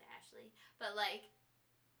 obviously not to Ashley, but like,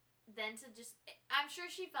 then to just, I'm sure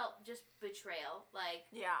she felt just betrayal. Like,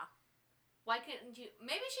 Yeah. why couldn't you,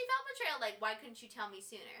 maybe she felt betrayal, like, why couldn't you tell me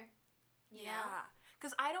sooner? You know? Yeah.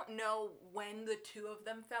 Because I don't know when the two of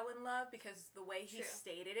them fell in love, because the way he True.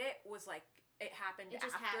 stated it was like it happened It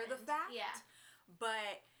just after the happened. fact. Yeah.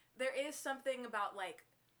 But there is something about like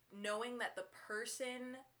knowing that the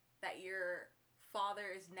person that your father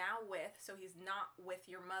is now with, so he's not with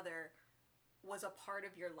your mother, was a part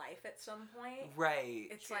of your life at some point. Right.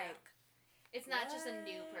 It's True. like, It's not just a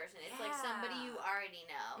new What? person. It's like somebody you Yeah. already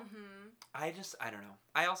know. mm-hmm. I don't know.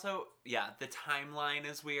 I also, the timeline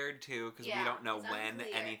is weird too because we Yeah, don't know it's when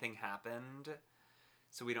unclear. anything happened.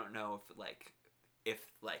 So we don't know if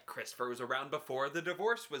Christopher was around before the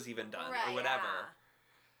divorce was even done Right, or whatever.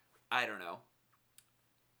 yeah. I don't know.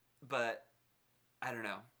 But I don't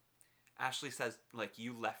know. Ashley says like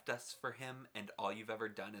you left us for him and all you've ever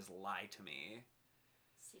done is lie to me.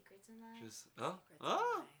 Secrets in life. Just Secrets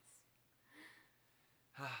oh.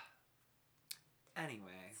 nice.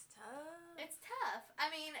 Anyway. It's tough. It's tough.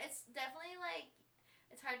 I mean, it's definitely like,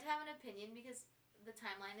 it's hard to have an opinion because the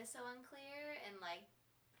timeline is so unclear and like,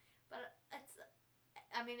 but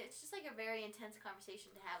it's just like a very intense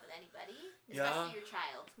conversation to have with anybody, especially your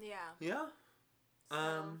child. Yeah. Yeah.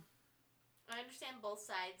 So, I understand both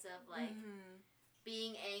sides of like Mm-hmm.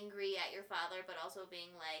 being angry at your father, but also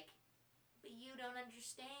being like, but you don't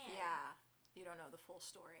understand. Yeah. You don't know the full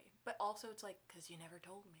story. But also it's like, because you never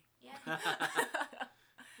told me. Yeah.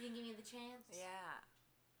 You didn't give me the chance. Yeah.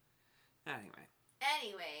 Anyway.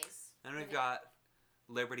 Anyways. And we've got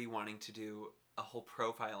Liberty wanting to do a whole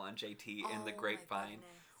profile on JT in the Oh my grapevine.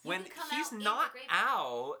 goodness. When can come he's out in the not grapevine.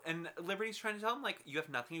 out, and Liberty's trying to tell him, like, you have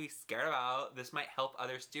nothing to be scared about. This might help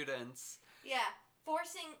other students. Yeah.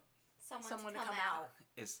 Forcing someone to come out.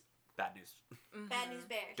 Is bad news. Mm-hmm. Bad news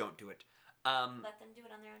bears. Don't do it. Let them do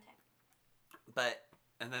it on their own time. But,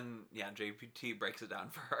 and then, JT breaks it down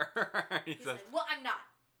for her. He He's says, like, well, I'm not.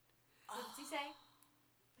 What does he say?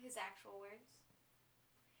 His actual words?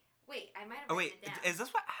 Wait, I might have oh, written wait, it down. is this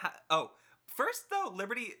what first, though,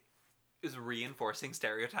 Liberty is reinforcing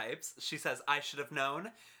stereotypes. She says, I should have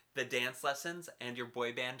known the dance lessons and your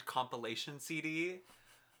boy band compilation CD.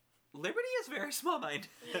 Liberty is very small-minded.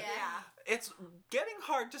 Yeah. It's getting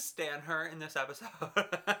hard to stand her in this episode.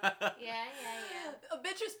 Yeah. A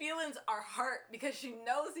bitch's feelings are hurt because she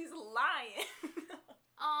knows he's lying.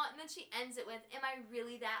 Oh, and then she ends it with, am I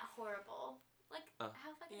really that horrible? Like, how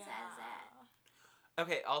fucking sad is that?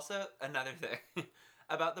 Okay, also, another thing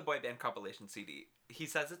about the boy band compilation CD. He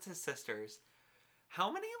says it's his sister's.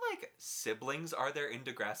 How many, siblings are there in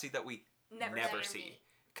Degrassi that we never Never see? meet.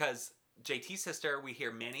 Because JT's sister, we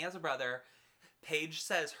hear Manny has a brother. Paige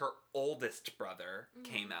says her oldest brother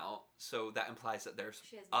came out, so that implies that there's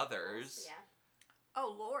She has others. nipples, Yeah.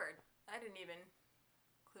 Oh, Lord. I didn't even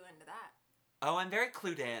clue into that. Oh, I'm very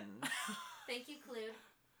clued in. Thank you, Clued.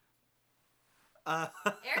 uh,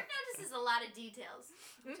 Eric notices a lot of details.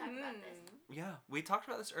 We'll talk about this. yeah, we talked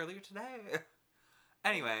about this earlier today.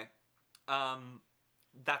 Anyway,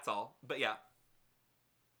 that's all. But yeah,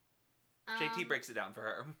 JT breaks it down for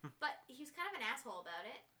her. But he was kind of an asshole about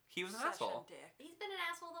it. He was an Such asshole. a dick. He's been an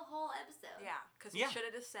asshole the whole episode. Yeah, because Yeah. he should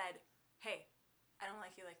have just said, hey, I don't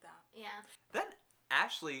like you like that. Yeah. Then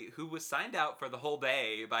Ashley, who was signed out for the whole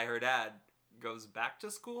day by her dad, goes back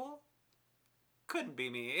to school? Couldn't be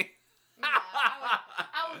me. No,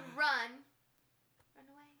 I would run. Run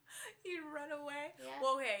away. You'd run away? Yeah.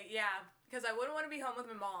 Well, okay, yeah. Because I wouldn't want to be home with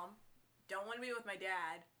my mom. Don't want to be with my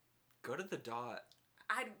dad. Go to the dot.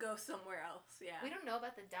 I'd go somewhere else, yeah. We don't know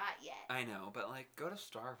about the dot yet. I know, but go to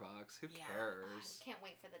Starbucks. Who Yeah. cares? Can't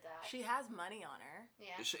wait for the dot. She has money on her.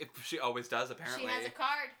 Yeah. She always does, apparently. She has a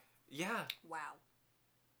card. Yeah. Wow.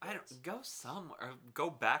 I don't go somewhere. Go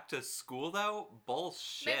back to school though.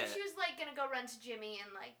 Bullshit. Maybe she was gonna go run to Jimmy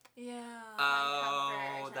and Yeah. Oh,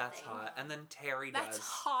 comfort or that's something. hot. And then Terry That's does.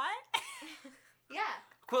 hot? yeah.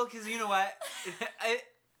 Well, because you know what?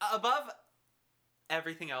 Above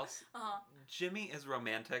everything else, Uh-huh. Jimmy is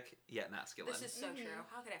romantic yet masculine. This is so Mhm. true.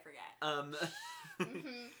 How could I forget?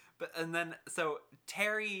 Mm-hmm. But and then so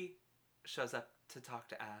Terry shows up to talk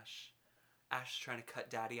to Ash. Ash is trying to cut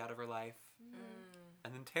Daddy out of her life. Mm.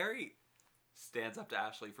 And then Terry stands up to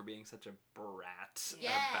Ashley for being such a brat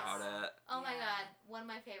Yes. about it. Oh my Yeah. god, one of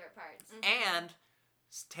my favorite parts. And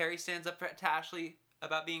Terry stands up to Ashley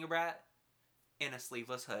about being a brat in a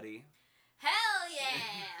sleeveless hoodie. Hell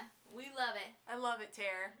yeah! We love it. I love it,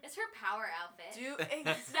 Tara. It's her power outfit.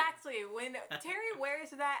 Exactly. When Terry wears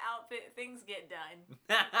that outfit, things get done.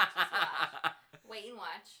 Wait and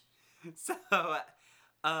watch. So,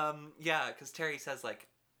 yeah, because Terry says, like,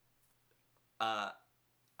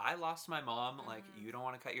 I lost my mom, like, you don't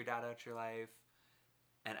want to cut your dad out of your life.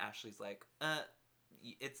 And Ashley's like,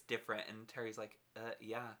 it's different. And Terry's like,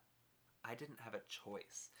 yeah, I didn't have a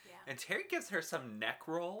choice. Yeah. And Terry gives her some neck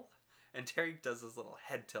roll, and Terry does this little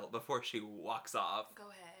head tilt before she walks off. Go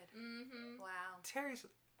ahead. Mm-hmm. Wow. Terry's...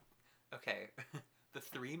 Okay, the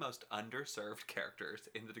 3 most underserved characters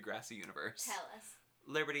in the Degrassi universe. Tell us.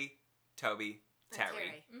 Liberty, Toby, And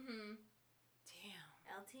Terry. Mm-hmm.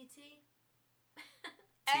 Damn. LTT?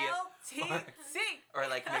 LTC. Or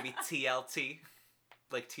like maybe TLT.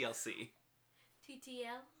 Like TLC.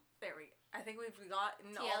 TTL? There we go. I think we've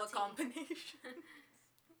gotten all the TLT. combinations.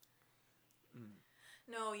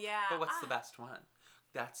 No, yeah. But what's the best one?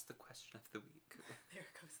 That's the question of the week. There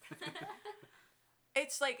it goes.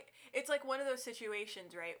 It's like one of those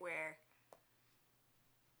situations, right, where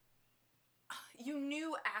you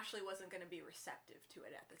knew Ashley wasn't going to be receptive to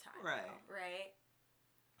it at the time. Right. though, right?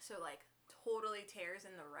 So, like, totally tears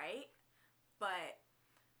in the right, but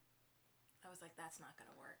I was like, that's not going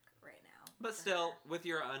to work right now. But for still, her. with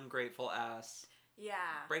your ungrateful ass,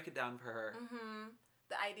 Yeah. break it down for her. Mm-hmm.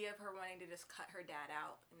 The idea of her wanting to just cut her dad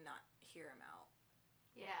out and not hear him out.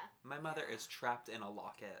 Yeah. My mother is trapped in a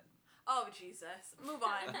locket. Oh, Jesus. Move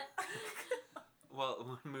on.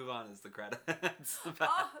 Well, move on is the credits.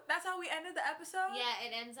 Oh, that's how we ended the episode? Yeah,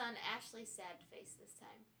 it ends on Ashley's sad face this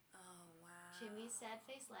time. Oh, wow. Jimmy's sad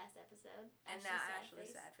face last episode. And now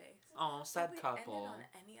Ashley's sad face. Oh, sad Have we couple. ended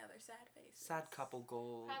on any other sad faces? Sad couple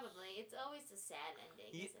goals. Probably. It's always a sad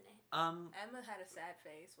ending, Ye- isn't it? Emma had a sad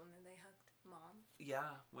face when they hugged Mom.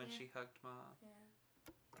 Yeah, when Yeah. she hugged Mom.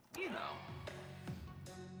 Yeah. You know.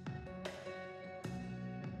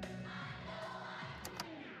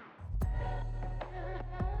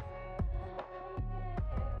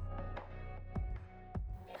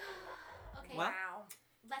 Okay. Well- Wow.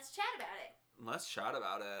 Let's chat about it. Let's chat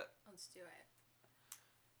about it. Let's do it.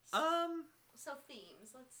 So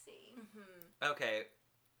themes, let's see. Mm-hmm. Okay.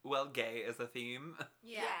 Well, gay is a theme.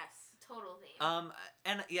 Yeah. Yes. Total theme.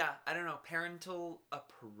 And yeah, I don't know, parental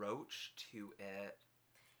approach to it.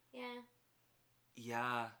 Yeah.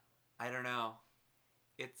 Yeah, I don't know.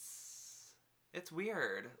 It's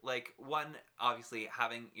weird. Like, one, obviously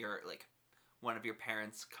having one of your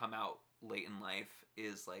parents come out late in life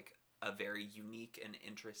is like a very unique and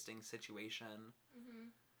interesting situation.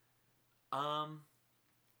 Mm-hmm.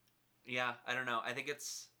 Yeah, I don't know. I think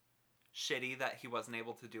it's shitty that he wasn't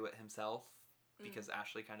able to do it himself because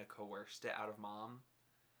Ashley kind of coerced it out of Mom.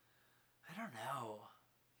 I don't know.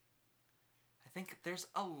 I think there's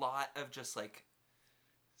a lot of just like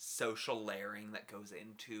social layering that goes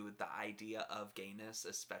into the idea of gayness,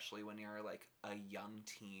 especially when you're like a young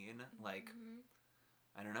teen. Like, Mm-hmm.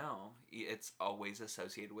 I don't know. It's always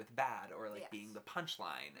associated with bad or like Yes. being the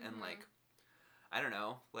punchline. And Mhm. like, I don't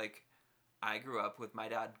know. Like, I grew up with my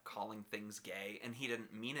dad calling things gay, and he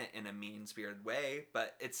didn't mean it in a mean-spirited way,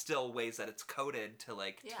 but it's still ways that it's coded to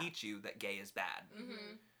like Yeah. teach you that gay is bad.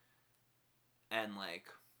 Mm-hmm. And like,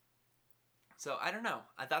 so I don't know.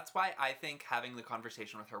 That's why I think having the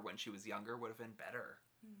conversation with her when she was younger would have been better.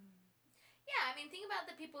 Yeah, I mean, think about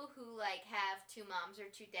the people who like have 2 moms or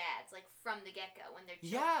 2 dads, like from the get-go when they're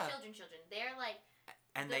Yeah. children. They're like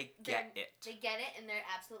And The- they get it. They get it, and they're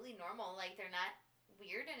absolutely normal. Like, they're not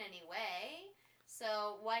weird in any way.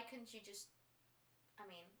 So why couldn't you just? I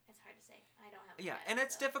mean, it's hard to say. I don't have. A Yeah, dad, and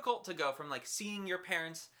it's so. difficult to go from like seeing your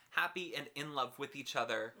parents happy and in love with each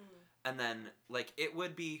other, and then like it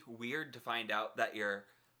would be weird to find out that your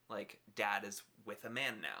like dad is with a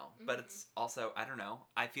man now. But Mhm. it's also, I don't know.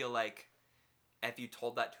 I feel like if you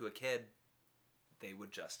told that to a kid, they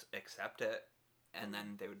would just accept it, and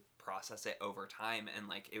then they would process it over time, and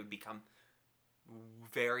like it would become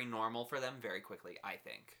very normal for them very quickly, I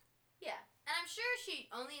think. Yeah, and I'm sure she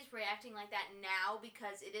only is reacting like that now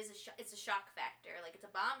because it is it's a shock factor. Like, it's a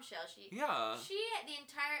bombshell. Yeah. She the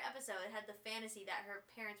entire episode had the fantasy that her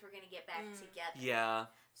parents were gonna get back together. Yeah.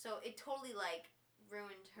 So it totally like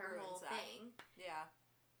ruined her Ruins whole that. thing. Yeah.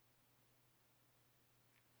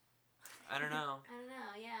 I don't know. I don't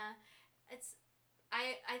know. Yeah, it's.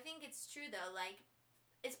 I think it's true though. Like,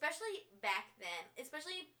 especially back then,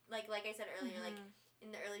 especially like I said earlier, like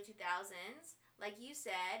in the early 2000s, like you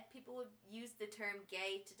said, people would use the term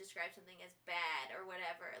gay to describe something as bad or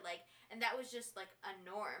whatever. Like, and that was just like a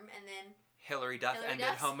norm. And then Hillary Duff Hillary ended,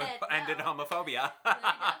 Duff said ended no. homophobia. Hillary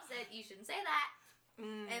Duff said you shouldn't say that.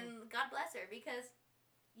 Mm. And God bless her, because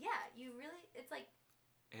you really, it's like,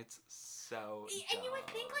 It's so and you would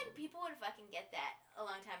think like dumb. people would fucking get that a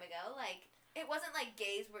long time ago. Like, it wasn't like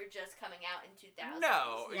gays were just coming out in 2000.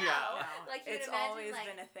 No, yeah. Like, you would It's imagine, always like,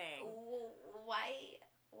 been a thing.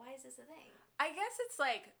 why is this a thing? I guess it's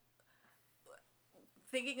like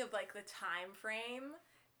thinking of like the time frame.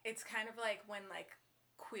 It's kind of like when like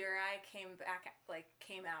Queer Eye came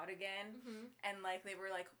out again, Mm-hmm. and like they were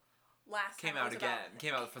like last Came time out it was again.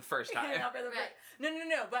 Came out for the first time. Came out for the Right.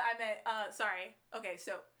 No. But I meant sorry. Okay,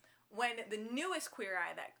 so when the newest Queer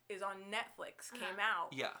Eye that is on Netflix came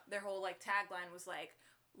out, Yeah. their whole like tagline was like,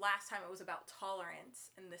 last time it was about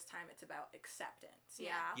tolerance, and this time it's about acceptance.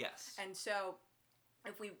 Yeah. Yes. And so,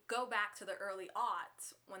 if we go back to the early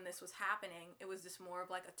aughts, when this was happening, it was just more of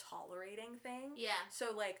like a tolerating thing. Yeah.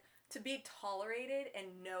 So, like, to be tolerated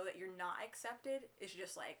and know that you're not accepted is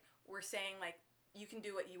just like, we're saying, like, you can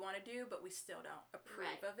do what you want to do, but we still don't approve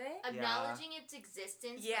Right. of it. Acknowledging its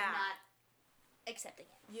existence, Yeah. but not accepting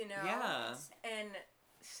it. You know? Yeah. And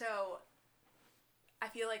so, I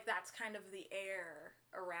feel like that's kind of the air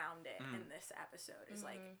around it in this episode. Is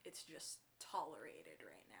like, it's just tolerated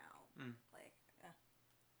right now. Like,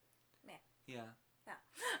 Yeah. yeah.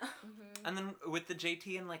 Mm-hmm. And then with the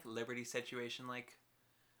JT and like Liberty situation, like,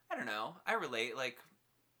 I don't know. I relate, like,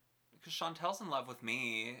 because Chantel's in love with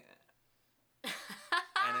me, and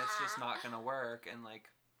it's just not gonna work. And like,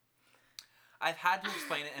 I've had to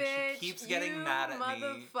explain it, and Bitch, she keeps getting you mad at me.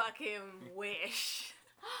 motherfucking wish.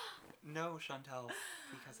 No, Chantel,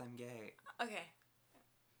 because I'm gay. Okay.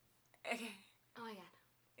 Okay. Oh my god.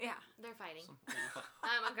 Yeah. They're fighting. Some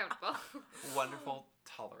I'm uncomfortable. wonderful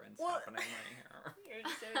tolerance Well- happening right here.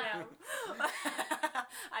 You're so dumb.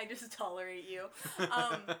 I just tolerate you.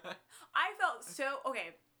 I felt so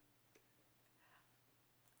okay.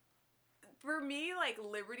 For me, like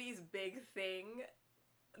Liberty's big thing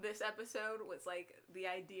this episode was like the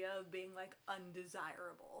idea of being like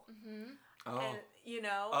undesirable. Mm-hmm. Oh, And you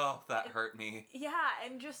know? oh, that hurt me. Yeah,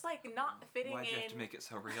 and just like not fitting Why'd in. you have to make it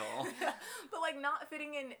so real? But like not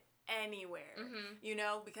fitting in anywhere. Mm-hmm. You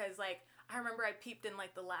know, because like I remember I peeped in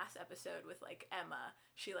like the last episode with like Emma.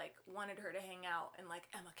 She like wanted her to hang out, and like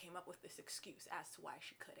Emma came up with this excuse as to why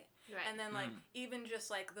she couldn't. Right. And then like even just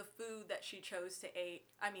like the food that she chose to eat.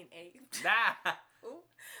 Nah. Ooh.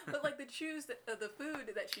 But like the food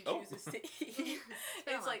that she Oh. chooses to eat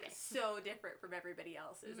Smell is like okay. so different from everybody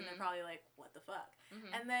else's, and they're Mhm. probably like, what the fuck?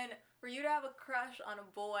 Mhm. And then for you to have a crush on a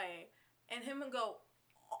boy and him and go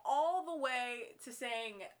all the way to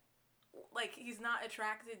saying like he's not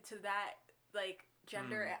attracted to that like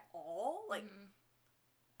gender at all, like Mhm.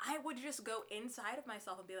 I would just go inside of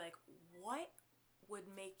myself and be like, what would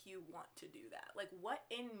make you want to do that? Like what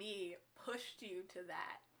in me pushed you to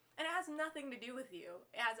that? And it has nothing to do with you.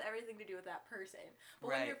 It has everything to do with that person. But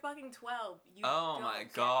when Right. you're fucking 12, you Oh don't my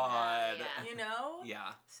get god. Yeah. that, you know?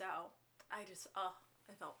 Yeah. So, I just, I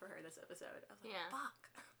felt for her this episode. I was like, Yeah. fuck.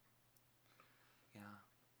 Yeah.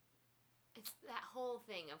 It's that whole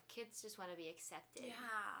thing of kids just want to be accepted.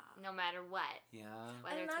 Yeah. No matter what. Yeah.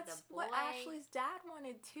 Whether And it's that's with a boy. what Ashley's dad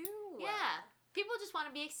wanted too. Yeah. People just want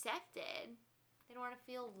to be accepted. They don't want to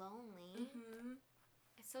feel lonely. Mm-hmm.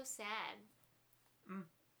 It's so sad. Mm.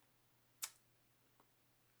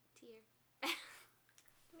 Tear.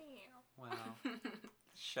 Wow.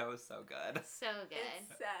 Show is so good. So good.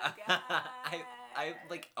 It's so good. I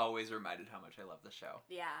like always reminded how much I love the show.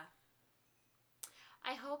 Yeah.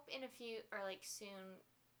 I hope in a few, or like soon,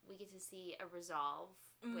 we get to see a resolve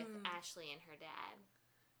with Mm. Ashley and her dad.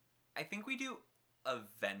 I think we do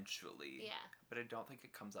eventually. Yeah. But I don't think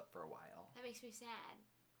it comes up for a while. That makes me sad.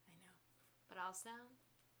 I know. But also,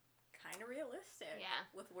 Kind of realistic. Yeah.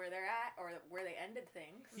 With where they're at or where they ended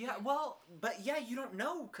things. Yeah, well, but yeah, you don't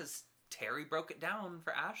know because Terry broke it down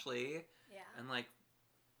for Ashley. Yeah. And like,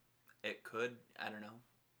 it could, I don't know,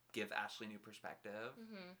 give Ashley new perspective.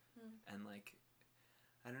 mm-hmm. And like,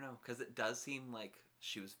 I don't know, because it does seem like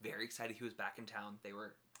she was very excited he was back in town. They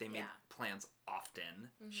made Yeah. plans often.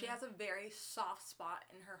 She has a very soft spot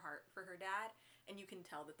in her heart for her dad, and you can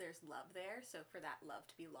tell that there's love there. So for that love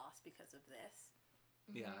to be lost because of this,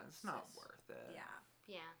 Yeah, it's not Sis. worth it. yeah.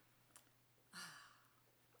 Yeah.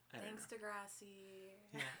 I don't Thanks, know. Degrassi.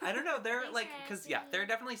 Yeah. I don't know. There Thanks, like because yeah, Degrassi. there are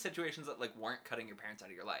definitely situations that like weren't cutting your parents out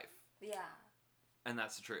of your life, Yeah. and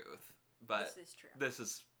that's the truth. But This is true. this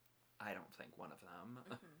is, I don't think one of them.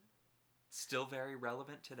 Mhm. Still very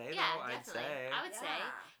relevant today, Yeah, though. I'd definitely. say. I would say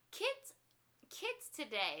Yeah. kids kids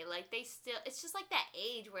today, like, they still, it's just like that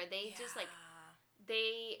age where they just, like,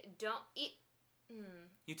 they don't eat.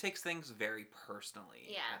 You take things very personally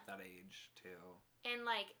Yeah. at that age, too. And,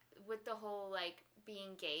 like, with the whole, like,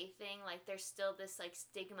 being gay thing, like, there's still this, like,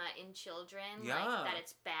 stigma in children, Yeah. like, that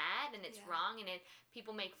it's bad and it's Yeah. wrong, and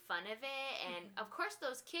people make fun of it, and of course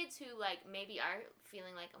those kids who, like, maybe are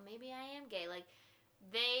feeling like, oh, maybe I am gay, like,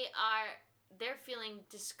 they're feeling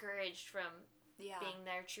discouraged from being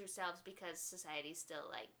their true selves because society's still,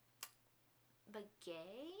 like, but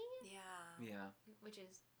gay? Yeah. Which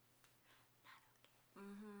is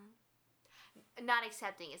Mm-hmm. not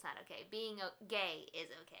accepting is not okay. Being gay is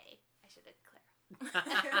okay. I should have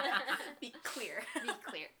Be clear. Be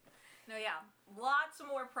clear. No, yeah. Lots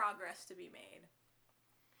more progress to be made.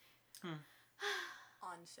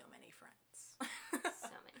 On so many fronts.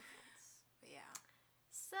 So many things. Yeah.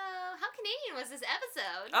 So, how Canadian was this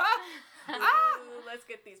episode? Ooh, let's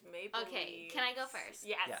get these maple Okay, leaves. can I go first?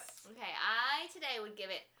 Yes. Yes. Okay, I today would give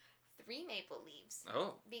it 3 maple leaves.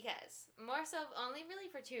 Oh. Because, more so, only really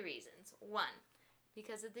for 2 reasons. 1,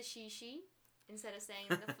 because of the she instead of saying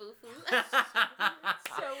the foo-foo.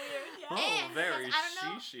 So weird, yeah. And very because, I don't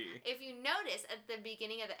know, she. if you notice at the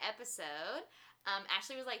beginning of the episode,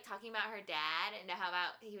 Ashley was like talking about her dad and how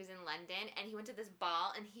about he was in London and he went to this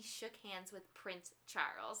ball and he shook hands with Prince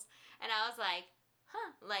Charles. And I was like,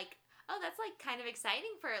 huh, like, oh, that's like kind of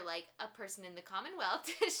exciting for like a person in the Commonwealth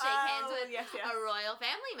to shake hands with a royal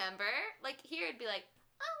family member. Like here it'd be like,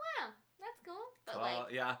 oh wow, that's cool. But like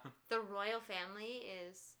Yeah. the royal family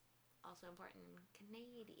is also important in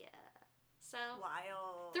Canada. So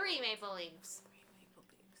Wild. 3 maple leaves. 3 maple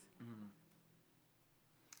leaves. Mm.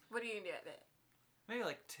 What do you get it? Maybe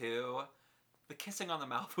like 2. The kissing on the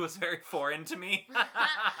mouth was very foreign to me. That's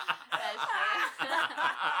true.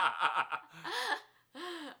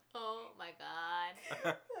 Oh my god.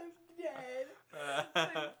 I'm dead.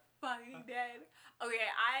 I'm fucking dead. Okay,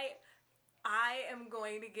 I am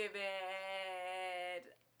going to give it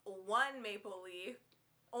 1 maple leaf.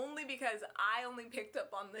 Only because I only picked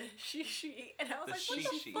up on the she and I was The like, what the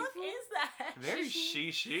she-she. fuck is that? Very she.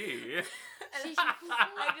 And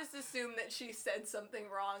I just assumed that she said something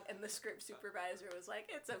wrong, and the script supervisor was like,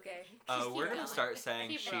 "It's okay." Just keep We're gonna going. start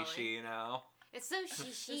saying Keep rolling. she now. It's so she.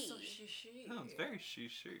 It's so she. Oh, it's very she.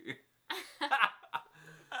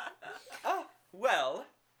 Oh, well,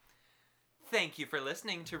 thank you for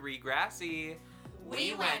listening to Regrassy.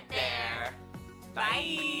 We went there.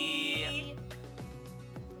 Bye.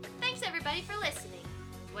 Thanks everybody for listening.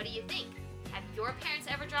 What do you think? Have your parents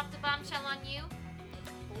ever dropped a bombshell on you?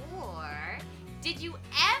 Or did you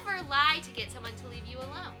ever lie to get someone to leave you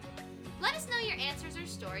alone? Let us know your answers or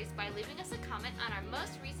stories by leaving us a comment on our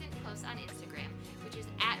most recent post on Instagram, which is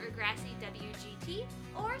 @RegrassiWGT,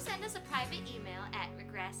 or send us a private email at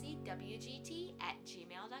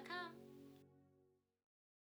regrassywgt@gmail.com.